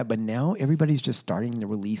doing that, but now everybody's just starting to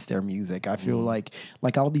release their music. I feel like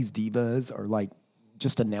all these divas are like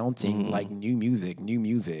just announcing like new music,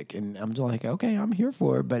 and I'm just like, okay, I'm here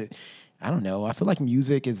for it. But I don't know. I feel like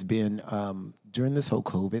music has been during this whole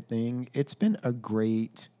COVID thing. It's been a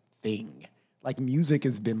great thing. Like music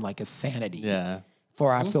has been like a sanity. Yeah.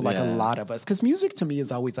 For I feel like a Yeah. lot of us, because music to me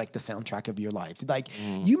is always like the soundtrack of your life. Like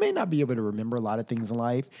you may not be able to remember a lot of things in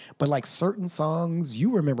life, but like certain songs,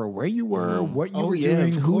 you remember where you were, what you were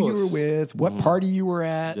doing, of who you were course. with, what party you were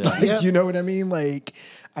at. Like, you know what I mean? Like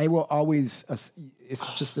I will always, it's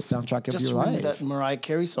just the soundtrack of Just your remember life. that Mariah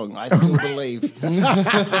Carey song, I Still Believe.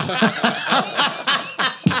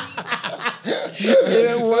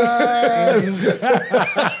 It was.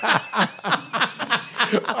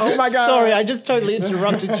 Oh my God. Sorry, I just totally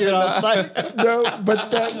interrupted you. And I was like, No,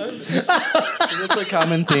 but that, It's a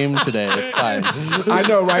common theme today. It's fine. I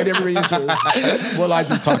know, right? Every intro. Well, I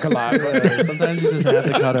do talk a lot. But Sometimes you just have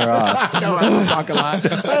to cut her off. no, I do talk a lot.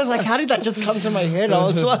 I was like, how did that just come to my head? I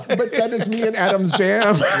was like, But that is me and Adam's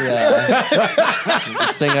jam. Yeah.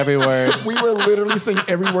 Sing every word. We were literally singing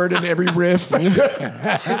every word and every riff. no.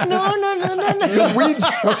 We,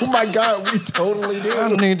 oh my God, we totally do. I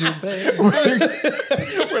need you, babe.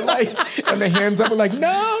 We're like, and the hands up, we're like,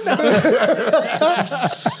 no.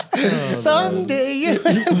 Someday.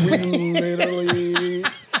 We literally.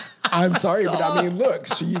 I'm sorry, but I mean, look,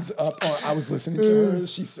 she's up on. I was listening to her.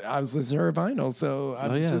 I was listening to her vinyl, so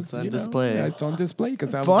I'm yeah, just it's on you know, display. yeah, it's on display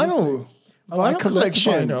because I was Vinyl. I Vinyl collect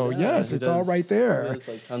collection. vinyl. Yes, it's all right there. There's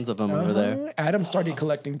like tons of them over there. Adam started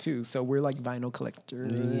collecting too, so we're like vinyl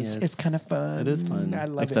collectors. Yes. It's kind of fun. It is fun. I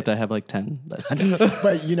love Except it. I have like 10. But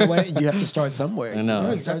But you know what? You have to start somewhere. I know.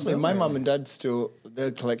 You Exactly. My mum and dad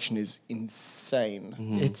their collection is insane.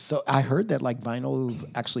 It's so I heard that like vinyl's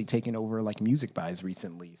actually taken over like music buys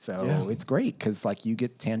recently, so it's great because like you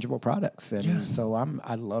get tangible products, and so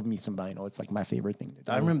I love me some vinyl. It's like my favorite thing to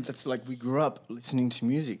do. I remember that's like we grew up listening to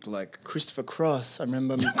music like Christopher Cross. I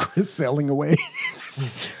remember sailing away,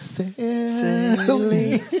 sailing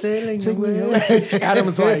sailing away. Adam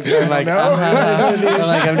was like, I'm like,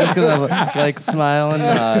 I'm just gonna like smile and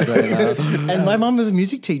nod right now. And my mum was a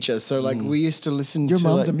music teacher, so like we used to listen your to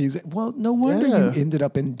mom's like, a music. Well, no wonder you ended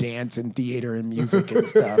up in dance and theater and music and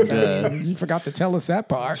stuff. I mean, you forgot to tell us that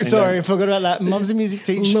part. Sorry, I forgot about that. Mum's a music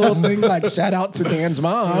teacher. Little thing like shout out to Dan's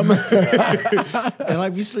mom. And I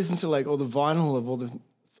used to listen to like all the vinyl of all the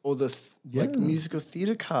like musical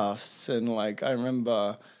theater casts, and like I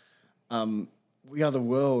remember We Are the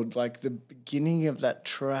World, like the beginning of that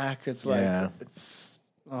track. It's like it's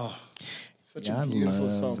such a beautiful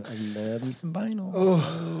song. I love me some vinyl.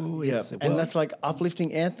 Oh, yeah, it's- and well- that's like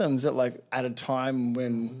uplifting anthems at like at a time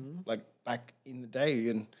when like back in the day,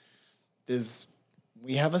 and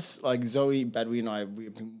we have like Zoe Badwi and I,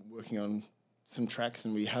 we've been working on some tracks,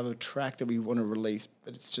 and we have a track that we want to release,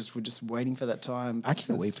 but we're just waiting for that time. I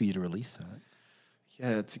can't wait for you to release that.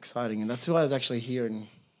 Yeah, it's exciting, and that's why I was actually here in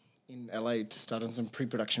LA to start on some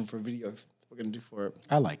pre-production for a video we're gonna do for it.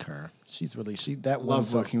 I like her. She's really that Love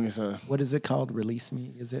one's working with her. What is it called? Release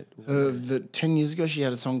Me? Is it? 10 years ago, she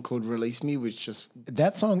had a song called "Release Me," which just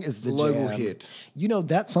That song is the global jam. hit. You know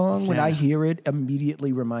that song when I hear it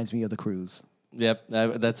immediately reminds me of The Cruise. Yep,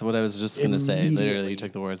 that's what I was just gonna say. Immediately. Literally, you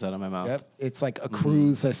took the words out of my mouth. Yep, it's like a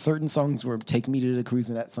cruise. Certain songs will take me to the cruise,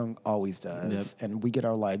 and that song always does. And we get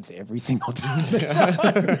our lives every single time.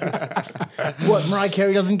 What, Mariah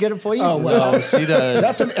Carey doesn't get it for you? Oh, well. Oh, she does.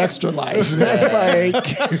 That's an extra life. That's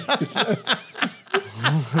like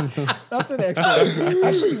that's an extra.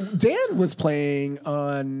 Actually, Dan was playing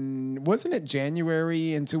on, wasn't it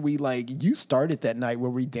January? Until we you started that night where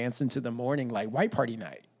we danced into the morning, like white party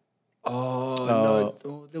night. No,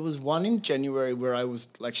 there was one in January where I was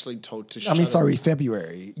actually told to shut up.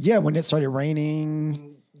 February. Yeah, when it started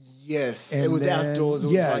raining. Yes, And it was then- outdoors. It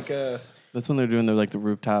was yes. like That's when they're doing the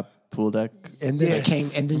rooftop pool deck. And then it came,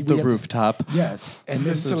 and then we The had to- rooftop. Yes, and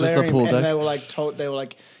then just a solarium, pool deck. and they were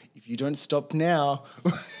like, if you don't stop now,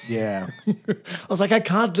 yeah, I was like, I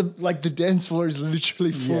can't. The dance floor is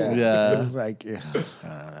literally full. Yeah. It was like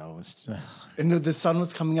I don't know. It was, And the sun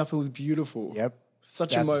was coming up. It was beautiful. yep.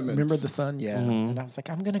 Such a moment. Remember the sun? Yeah. And I was like,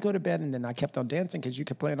 I'm going to go to bed. And then I kept on dancing because you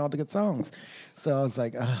kept playing all the good songs. So I was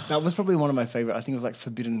like, That was probably one of my favorite. I think it was like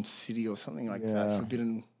Forbidden City or something like that.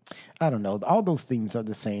 Forbidden. I don't know. All those themes are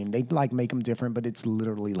the same. They make them different, but it's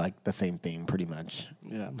literally like the same theme pretty much.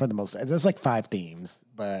 Yeah. For the most, there's like 5 themes,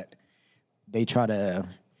 but they try to,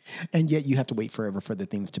 and yet you have to wait forever for the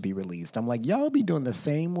themes to be released. I'm like, y'all be doing the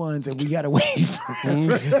same ones and we got to wait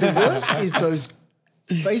forever. The worst is those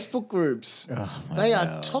Facebook groups. They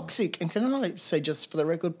are toxic. And can I say, just for the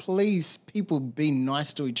record, please, people be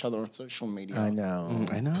nice to each other on social media. I know.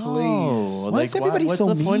 I know. Please. Why is everybody what's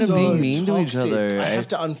so the point of mean? being mean to each Toxic. other? I have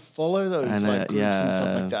to unfollow those I know, groups and stuff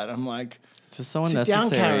yeah. like that. I'm like, Just so Sit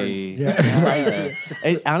down, unnecessary. Right.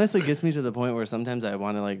 It honestly gets me to the point where sometimes I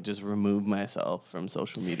want to just remove myself from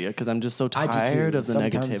social media because I'm just so I do too. tired of the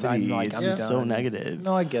Sometimes I'm negativity. like, It's I'm just so done. negative.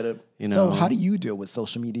 no, I get it. You know. So how do you deal with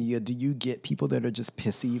social media? Do you get people that are just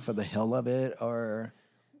pissy for the hell of it, or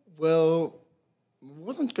Well,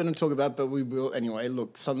 wasn't going to talk about, but we will anyway.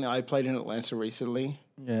 Look, something I played in Atlanta recently.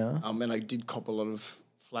 yeah? And I did cop a lot of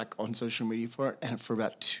flack on social media for it. And for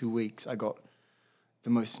about 2 weeks, I got the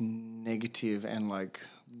most negative and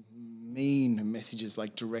mean messages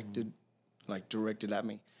directed at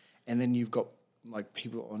me. And then you've got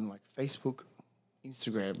people on Facebook,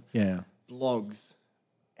 Instagram, Yeah. blogs,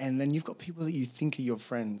 And then you've got people that you think are your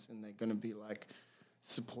friends and they're going to be like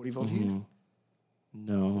supportive of you.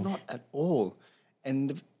 No. Not at all.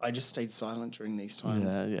 And I just stayed silent during these times.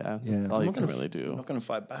 Yeah. That's all you can really I'm do. not going to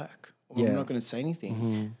fight back. Or Yeah. I'm not going to say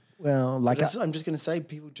anything. Well, like I'm just going to say,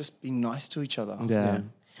 people just be nice to each other. Yeah.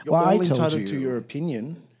 You're Well, all I told entitled to you. your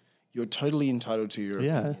opinion. You're totally entitled to your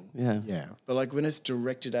Yeah. opinion. Yeah. yeah, But like when it's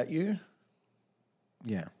directed at you,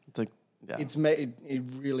 yeah. It's like, yeah. it's made it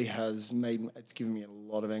really has made it's given me a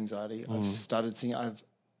lot of anxiety. I've started seeing I've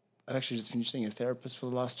actually just finished seeing a therapist for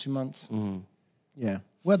the last 2 months. Yeah.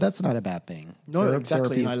 Well, that's not a bad thing. No,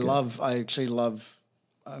 exactly. Therapy And is good. I actually love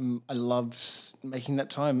making that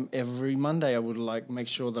time every Monday. I would like make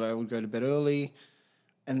sure that I would go to bed early,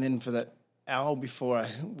 and then for that hour before I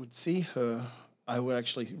would see her, I would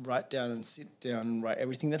actually write down and sit down and write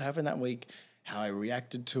everything that happened that week, how I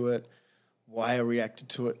reacted to it, why I reacted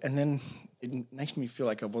to it, and then it makes me feel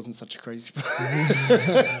like I wasn't such a crazy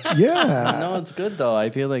person. Yeah. No, it's good though. I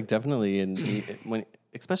feel like definitely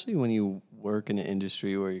especially when you work in an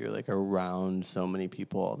industry where you're like around so many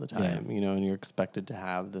people all the time, you know, and you're expected to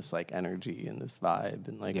have this like energy and this vibe,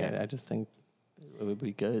 and like Yeah. I just think it would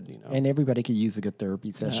be good, you know. And everybody could use a good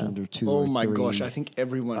therapy session or two. Oh or my three. gosh, I think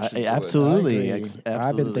everyone should do absolutely, I agree. absolutely.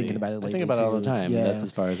 I've been thinking about it I lately, think about it all the too. time. Yeah. That's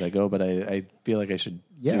as far as I go, but I feel like I should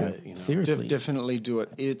Yeah, do it. You know? seriously. Definitely do it.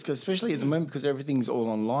 It's especially at the moment because everything's all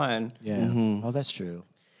online. Yeah. Oh, that's true.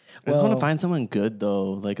 I just want Well- to find someone good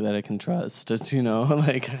though, like that I can trust. It's, you know,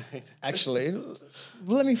 like Actually,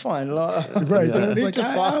 let me find. Right. I need Like, to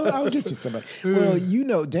find. I'll get you somebody. Well, you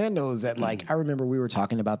know, Dan knows that, like, I remember we were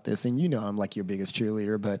talking about this, and you know I'm like your biggest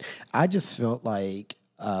cheerleader, but I just felt like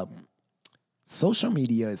social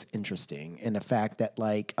media is interesting in the fact that,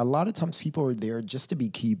 like, a lot of times people are there just to be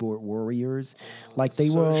keyboard warriors. Like, they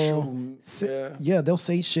will, they'll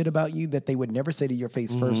say shit about you that they would never say to your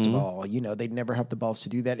face, first of all. You know, they'd never have the balls to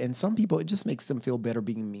do that. And some people, it just makes them feel better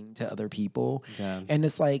being mean to other people. Yeah. And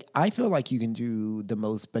it's like, I feel like you can do the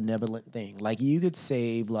most benevolent thing. Like, you could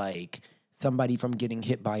save, like, somebody from getting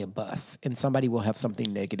hit by a bus, and somebody will have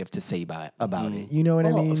something negative to say about it. You know what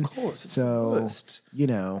I Oh, mean? of course, it's the So, worst. you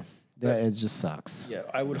know, that it just sucks. Yeah,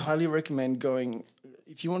 I would highly recommend going.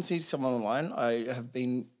 If you want to see someone online, I have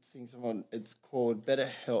been seeing someone. It's called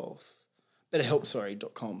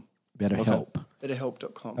BetterHelp.com. Better help.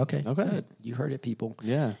 BetterHelp.com. Okay. Okay. Good. You heard it, people.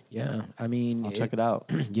 yeah, Yeah. I mean, I'll check it out.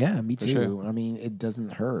 Yeah, me too. sure. I mean, it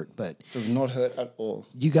doesn't hurt, but Does not hurt at all.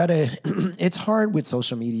 you gotta, it's hard with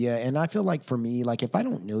social media. And I feel like for me, like if I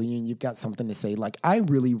don't know you and you've got something to say, like I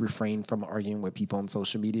really refrain from arguing with people on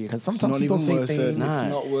social media because sometimes Not people even say worth things. it. It's not.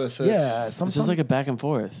 not worth it. Yeah, It's sometimes just like a back and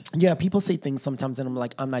forth. yeah, people say things sometimes, and I'm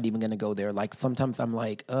like, I'm not even gonna go there. Like sometimes I'm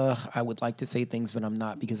like, I would like to say things, but I'm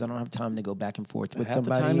not because I don't have time to go back and forth with Half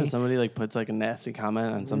somebody. the time, if somebody like puts like a nasty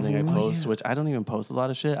comment on something I post, which I don't even post a lot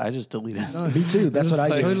of shit, I just delete it. Me too. That's what I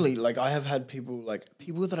do. Totally. Like I have had people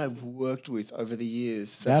that I've worked with over the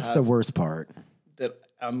years. That's the worst part. That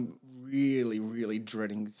I'm really, really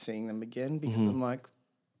dreading seeing them again because I'm like,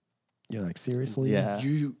 You're like, seriously? Yeah.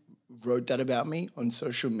 you wrote that about me on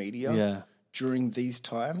social media Yeah. during these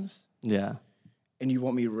times, Yeah. and you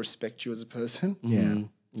want me to respect you as a person? Yeah.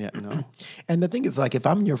 Yeah. No. And the thing is, like, if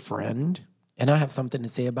I'm your friend and I have something to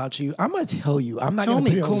say about you, I'm gonna tell you. I'm not Tell gonna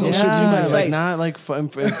me, put it on cool. social Yeah, media. my like face. not like in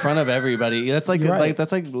front of everybody. That's like You're right.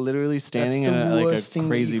 that's like literally standing in the a worst thing that you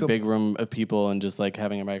crazy could- big room of people and just like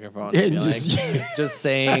having a microphone And and being just- like, just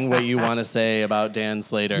saying what you want to say about Dan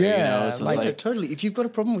Slater. You Yeah, know, it's just like- like, No, totally. If you've got a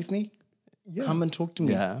problem with me, come and talk to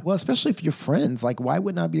me. yeah. Well, especially if you're friends, like, why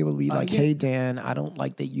wouldn't I be able to be like, yeah. "Hey, Dan, I don't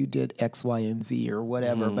like that you did X, Y, and Z or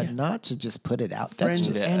whatever," but not to just put it out. That's Friends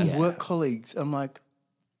just and work colleagues. I'm like,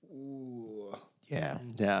 ooh. Yeah,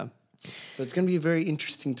 Yeah. So it's going to be a very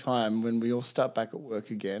interesting time when we all start back at work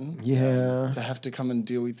again. yeah. To have to come and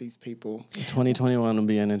deal with these people 2021 will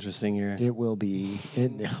be an interesting year. It will be. Oh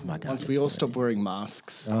my God! once we all stop wearing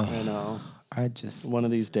masks. I know. I just One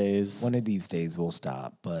of these days. one of these days we'll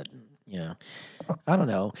stop, but yeah, I don't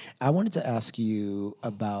know. I wanted to ask you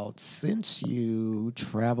about, since you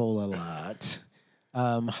travel a lot,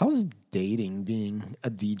 how's dating being a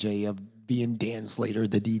DJ, of being Dan Slater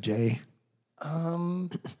the DJ?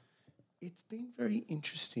 It's been very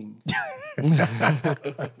interesting.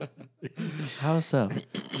 How so?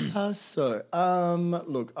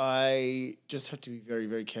 Look, I just have to be very,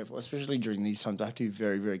 very careful, especially during these times. I have to be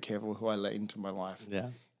very, very careful who I let into my life, Yeah.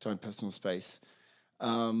 to my personal space.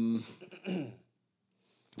 But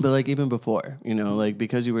like even before, you know, like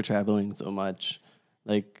because you were traveling so much,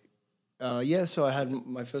 like So I had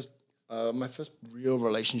my first real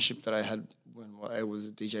relationship that I had when I was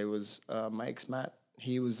a DJ was my ex Matt.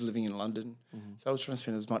 he was living in London, so I was trying to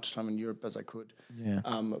spend as much time in Europe as I could. Yeah.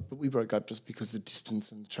 But we broke up just because the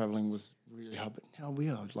distance and the traveling was really hard. But now we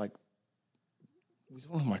are like, he's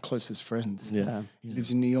one of my closest friends. Yeah. He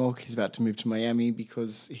lives in New York. He's about to move to Miami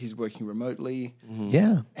because he's working remotely.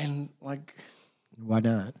 Yeah. And like, Why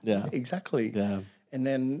not? Yeah. exactly. Yeah. And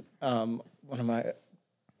then one of the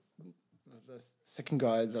second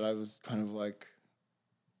guy that I was kind of like,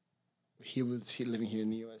 he was living here in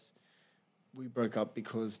the US. We broke up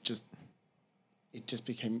because it just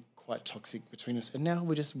became quite toxic between us. And now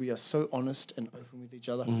we are so honest and open with each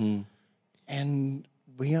other. And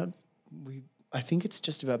I think it's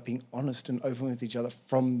just about being honest and open with each other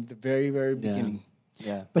from the very, very beginning.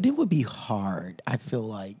 Yeah. But it would be hard, I feel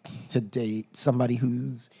like, to date somebody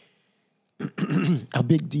who's a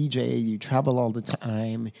big DJ. You travel all the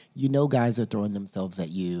time. You know guys are throwing themselves at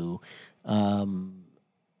you.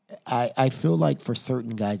 I feel like for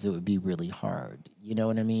certain guys, it would be really hard. You know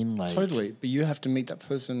what I mean? Like, Totally. But you have to meet that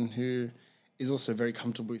person who is also very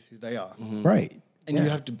comfortable with who they are. right. And you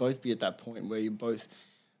have to both be at that point where you're both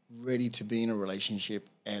ready to be in a relationship,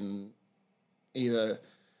 and either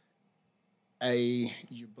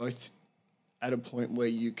you're both at a point where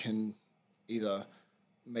you can either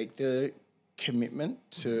make the commitment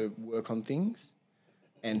to work on things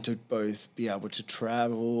and to both be able to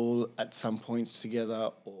travel at some points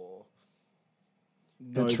together, or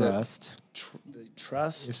The know that trust. the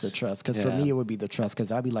trust. It's the trust. Because for Yeah. me, it would be the trust.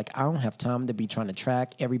 Because I'd be like, I don't have time to be trying to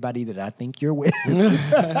track everybody that I think you're with.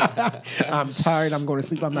 I'm tired. I'm going to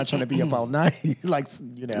sleep. I'm not trying to be up all night. Like,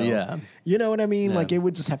 you know. Yeah. You know what I mean? Yeah. Like, it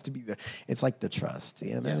would just have to be it's like the trust.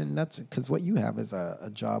 And that's because what you have is a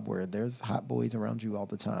job where there's hot boys around you all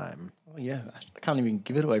the time. Oh, yeah. I can't even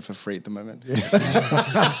give it away for free at the moment.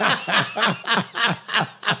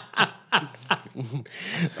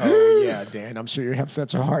 Oh, yeah, Dan. I'm sure you have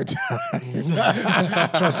such a hard time.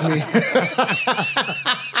 Trust me.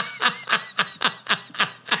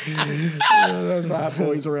 There's hot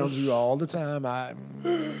boys around you all the time.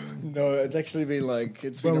 No, it's actually been like,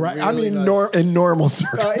 it's been Right. a I really mean, nice... in normal in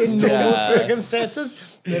circumstances. normal Yes.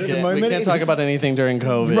 circumstances. But at the We moment, can't talk it's- about anything during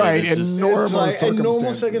COVID. Right, It's in just- normal it's like in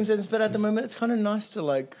normal circumstances. circumstances, but at the moment, it's kind of nice to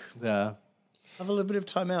like yeah. have a little bit of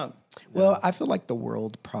time out. Well, I feel like the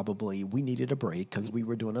world we needed a break because we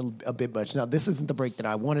were doing a bit much. Now, this isn't the break that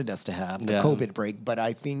I wanted us to have, the Yeah. COVID break, but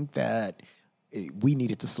I think that we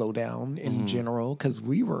needed to slow down in general because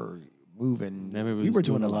we were moving. Everybody We was were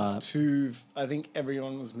doing a doing a lot. lot. I think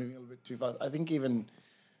everyone was moving a little bit too fast. I think even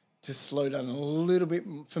to slow down a little bit,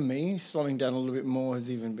 for me, slowing down a little bit more has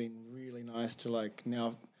even been really nice to like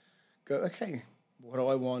now go, okay, what do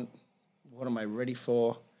I want? What am I ready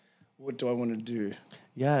for? What do I want to do?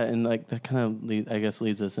 Yeah, and like that kind of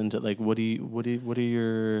leads us into like what are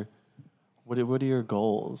your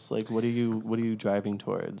goals? Like what are you driving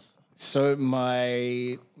towards? So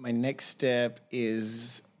my next step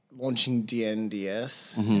is launching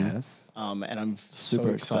DNDS. Yes. And I'm Super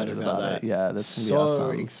so excited about that. it. Yeah, that's gonna be so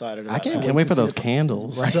awesome. excited about I can't that. Can't wait for those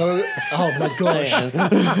candles. So, oh my gosh.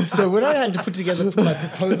 So when I had to put together my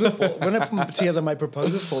proposal when I put together my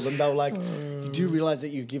proposal for them, they were like, "You do realize that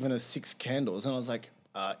you've given us 6 candles?" And I was like,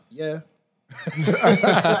 "Yeah."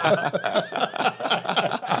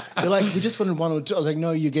 They're like, "We just wanted 1 or 2." I was like,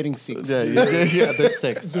 "No, you're getting 6." Yeah, there's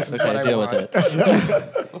 6. Okay, deal with it.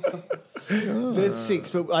 There's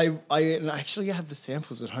 6, but I actually have the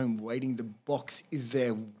samples at home waiting. The box is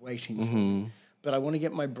there waiting for me. But I want to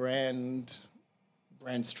get my brand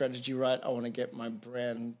strategy right. I want to get my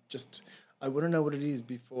brand I want to know what it is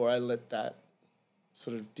before I let that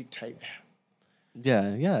sort of dictate.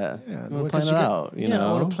 Yeah. You well, want to plan 'cause it you got- out, you know?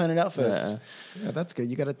 I want to plan it out first. Yeah. Yeah, that's good.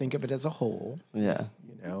 You got to think of it as a whole. Yeah.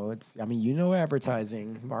 You know,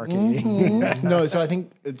 advertising, marketing. No, so I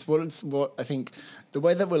think what I think the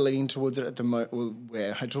way that we're leaning towards it at the moment,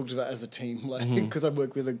 where I talked about as a team, like because I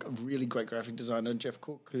work with a really great graphic designer, Jeff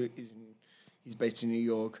Cook, who he's based in New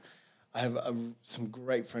York. I have some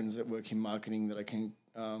great friends that work in marketing that I can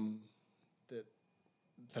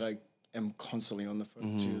that I am constantly on the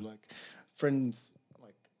phone to, like friends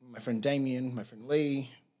like my friend Damien, my friend Lee,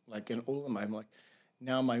 like, and all of them. I'm like,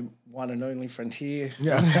 now my one and only friend here.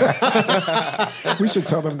 Yeah. We should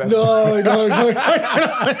tell them that. No.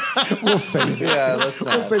 We'll save it. Yeah, let's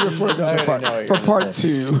not. We'll save it for another part. know what For you're part gonna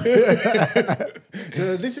 2.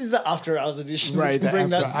 This is the after hours edition. Right. We can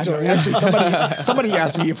bring after- that I know. story. Actually, somebody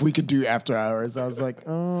asked me if we could do after hours. I was like,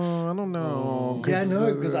 oh, I don't know. Yeah,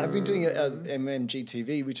 no, because I've been doing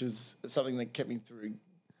MMGTV, which was something that kept me through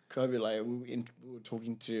COVID. Like we were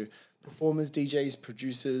talking to performers, DJs,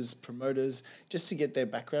 producers, promoters, just to get their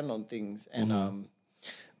background on things. And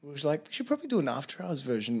we was like, we should probably do an after hours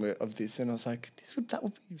version of this. And I was like, that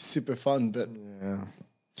would be super fun. But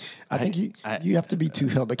I think you have to be too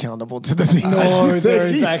held accountable to the things that no, you say there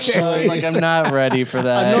is these actually days. Like I'm not ready for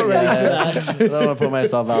that. I'm not ready for yet. that. I don't want to put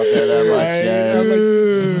myself out there that much yet. I'm like,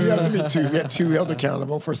 you have to be too held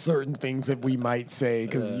accountable for certain things that we might say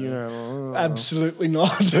because Absolutely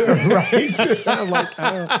not. right. Like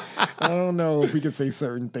I don't know if we could say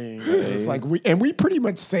certain things. It's like we pretty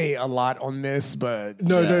much say a lot on this, but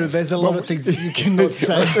No, there's a lot of things that you cannot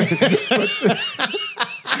say.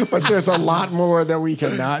 but there's a lot more that we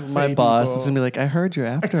cannot say. My boss people. is gonna be like, I heard your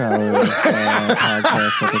after hours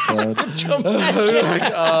podcast episode. Like,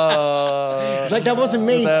 It's like, that wasn't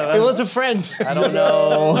me. It was a friend. I don't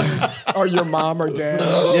know. or your mom or dad.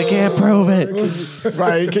 You can't prove it.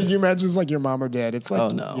 Right? Can you imagine it's like your mom or dad? It's like, Oh,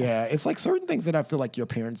 no. yeah, it's like certain things that I feel like your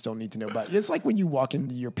parents don't need to know about. It's like when you walk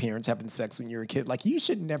into your parents having sex when you're a kid. Like, you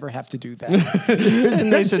should never have to do that.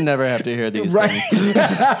 And they should never have to hear these Right. things.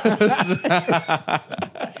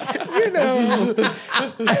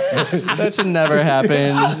 That should never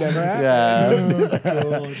happen. Never happen.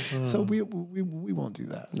 Yeah. So we won't do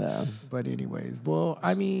that. No. But anyways, well,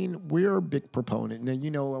 I mean, we're a big proponent.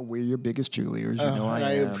 And we're your biggest cheerleaders. And I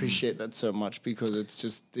I am. appreciate that so much because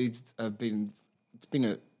it's been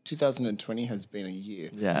a 2020 has been a year.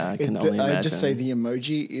 Yeah, I can only imagine. I just say the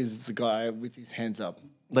emoji is the guy with his hands up.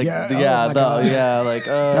 Like, Yeah, oh my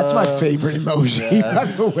God. That's my favorite emoji, by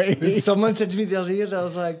the way. Someone said to me the other year, they're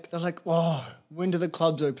like, "Wow, when do the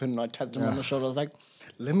clubs open?" And I tapped him on the shoulder. I was like,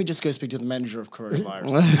 "Let me just go speak to the manager of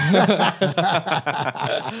coronavirus."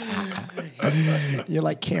 You're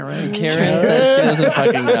like Karen. Karen says she doesn't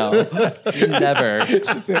fucking know. Never. She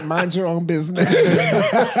said, mind your own business.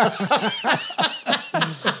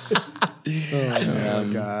 Oh,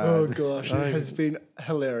 God. Oh gosh, it has been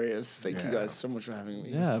hilarious. Thank you guys so much for having me.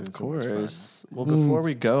 Yeah, of course. Well, before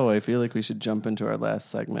we go, I feel like we should jump into our last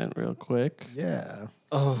segment real quick. Yeah.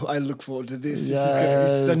 Oh, I look forward to this.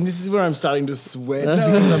 Yes. This is where I'm starting to sweat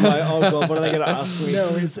because I'm like, oh god, what are they going to ask me? No,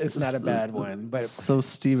 it's not a bad one. But So,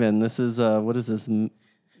 Steven, this is, what is this?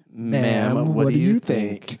 ma'am, what do you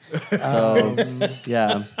think? So,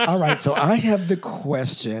 yeah. All right, so I have the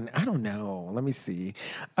question. I don't know. Let me see.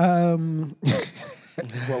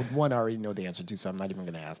 Well, one I already know the answer to, so I'm not even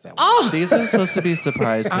going to ask that one. These are supposed to be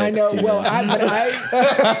surprise picks, I know. Steven. Well,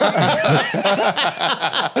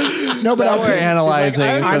 no, but We're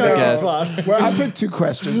analyzing for the know. guests. Well, I picked two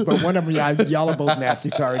questions, but one of them y'all are both nasty,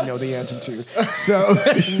 so I already know the answer to. So,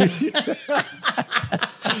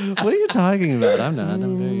 What are you talking about? I'm not.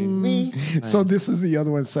 I'm very... so this is the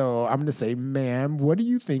other one. So I'm going to say, ma'am, what do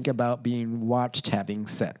you think about being watched having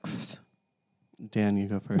sex? Dan, you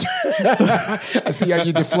go first. I see how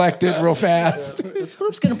you deflected real fast. I'm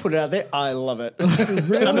just going to put it out there. I love it. I'm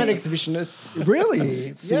an exhibitionist.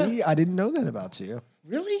 Really? See, I didn't know that about you.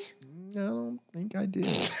 Really? I don't think I did.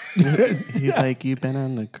 He's like, you've been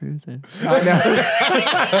on the cruises. I know.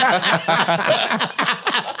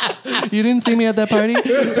 You didn't see me at that party?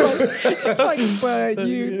 It's like, but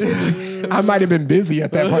you didn't. I might have been busy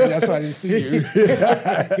at that party. That's why I didn't see you.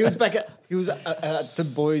 He was at the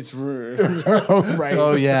boys' room. Oh, right.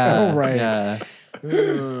 Oh, yeah. Oh, right. Yeah.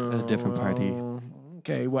 A different party.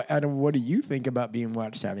 Okay. Well, Adam, what do you think about being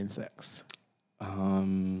watched having sex? I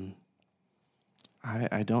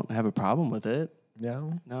don't have a problem with it.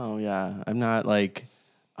 No? No, yeah. I'm not like,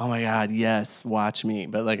 oh my God, yes, watch me.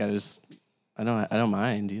 But like, I don't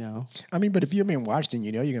mind, you know. I mean, but if you're being watched and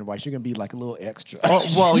you're going to watch, you're going to be like a little extra. Oh,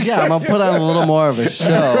 well, yeah, I'm gonna put on a little more of a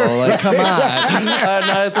show. Like, come on.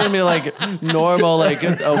 No, it's gonna be like normal, like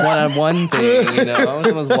a one-on-one thing. You know,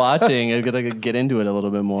 someone's watching, I'm gonna get into it a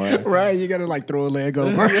little bit more. Right, you gotta like throw a leg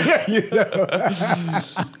over.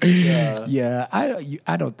 Yeah,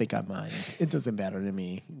 I don't think I mind. It doesn't matter to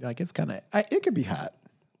me. Like it's kind of it could be hot.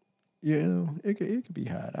 Yeah, it could be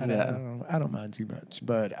hot. I don't mind too much.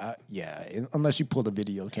 But unless you pull the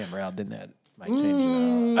video camera out, then that might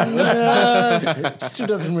change it. It still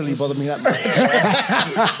doesn't really bother me that much.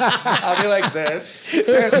 I'll be like this.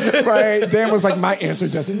 Right? Dan was like, my answer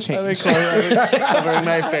doesn't I'll be change. covering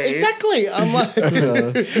my face. Exactly. I'm like,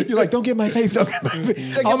 You're like, don't get my face. Don't get my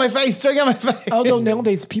face. don't get my face. Don't get my face. Although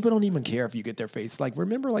nowadays people don't even care if you get their face. Like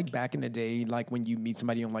remember, like back in the day, like when you meet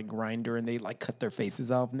somebody on like Grindr and they like cut their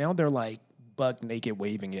faces off. Now they're like buck naked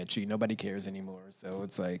waving at you. Nobody cares anymore. So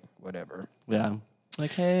it's like whatever. Yeah.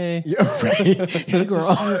 Like, hey. Yeah, right. Hey,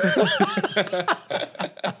 girl.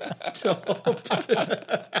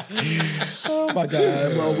 Oh my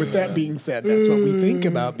God. Well, with that being said, that's what we think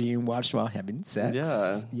about being watched while having sex.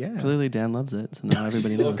 Yeah. Clearly, Dan loves it, so now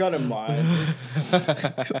everybody knows. Look, I don't mind.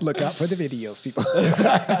 Look out for the videos, people.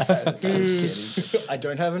 Just kidding. I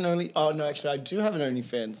don't have an only. Oh no, actually, I do have an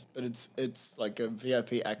OnlyFans, but it's like a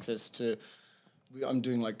VIP access to. I'm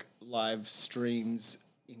doing like live streams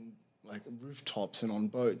in like rooftops and on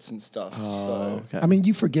boats and stuff. So I mean,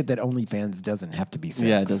 you forget that OnlyFans doesn't have to be sex.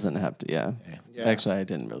 Yeah, it doesn't have to. Yeah. Yeah. Actually, I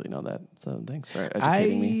didn't really know that. So thanks for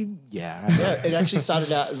educating me. Yeah, it actually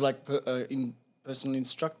started out as like in personal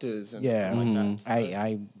instructors and yeah. stuff like that.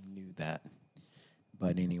 I knew that.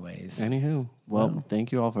 But anyways, Anywho, well,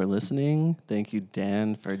 thank you all for listening. Thank you,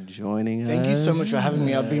 Dan, for joining us. Thank you so much for having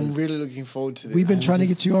me. I've been really looking forward to this. we've been trying to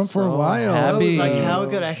get you on for a so while. I was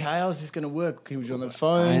happy. like, how is this going to work? Can we do it on the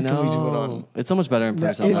phone? I know. Can we do it on? It's so much better in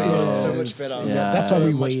person. it though. is. So much better. Yeah. That's why we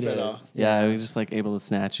So much waited. better. Yeah, we were just like able to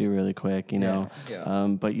snatch you really quick, you know. Yeah.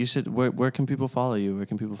 But you should. Where can people follow you? Where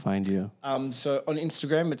can people find you? So on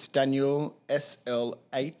Instagram, it's Daniel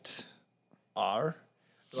SL8R,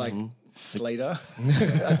 like Slater.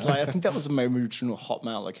 That's like I think that was my original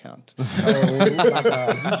Hotmail account. Oh my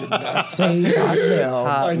God, you did not say Hotmail.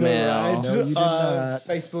 I know, Hotmail. right? No, you did not.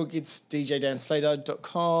 Facebook, it's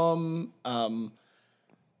djdanslater.com.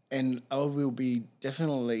 And I will be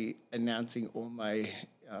definitely announcing all my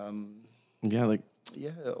Yeah, like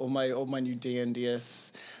all my new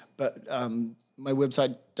DNDS. But my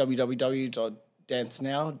website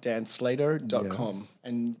www.dancenow.danslater.com, Yes.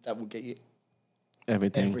 and that will get you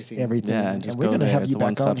everything. everything. Everything. Yeah, and just we're go gonna there. have It's you a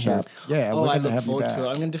back on one-stop here. shop. Yeah, Oh, we're I gonna look have you forward to it. back.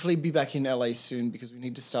 I'm going to definitely be back in LA soon because we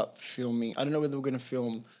need to start filming. I don't know whether we're going to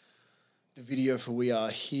film the video for We Are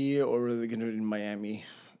Here or whether we're going to do it in Miami.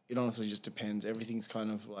 It honestly just depends. Everything's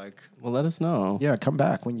kind of like... Well, let us know. Yeah, come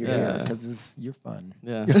back when you're here Yeah. because you're fun.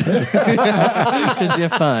 Yeah. Because you're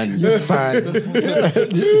fun. You're fun.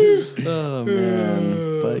 Oh man.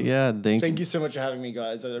 But yeah, Thank you so much for having me,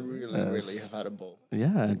 guys. I really have had a ball.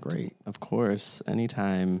 Yeah, great. Of course,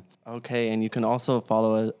 anytime. Okay, and you can also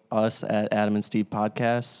follow us at Adam and Steve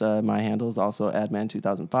Podcast. My handle is also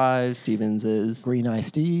Adman2005. Steven's is. Green Eye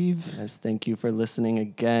Steve. Yes, thank you for listening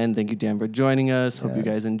again. Thank you, Dan, for joining us. Hope you Yes.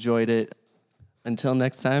 guys enjoyed it. Until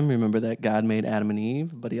next time, remember that God made Adam and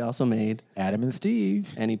Eve, but he also made Adam and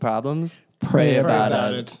Steve. any problems? Pray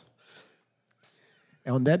about it.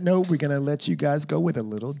 On that note, we're going to let you guys go with a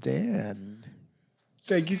little Dan.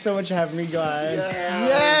 Thank you so much for having me, guys.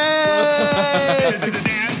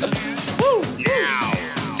 Dance.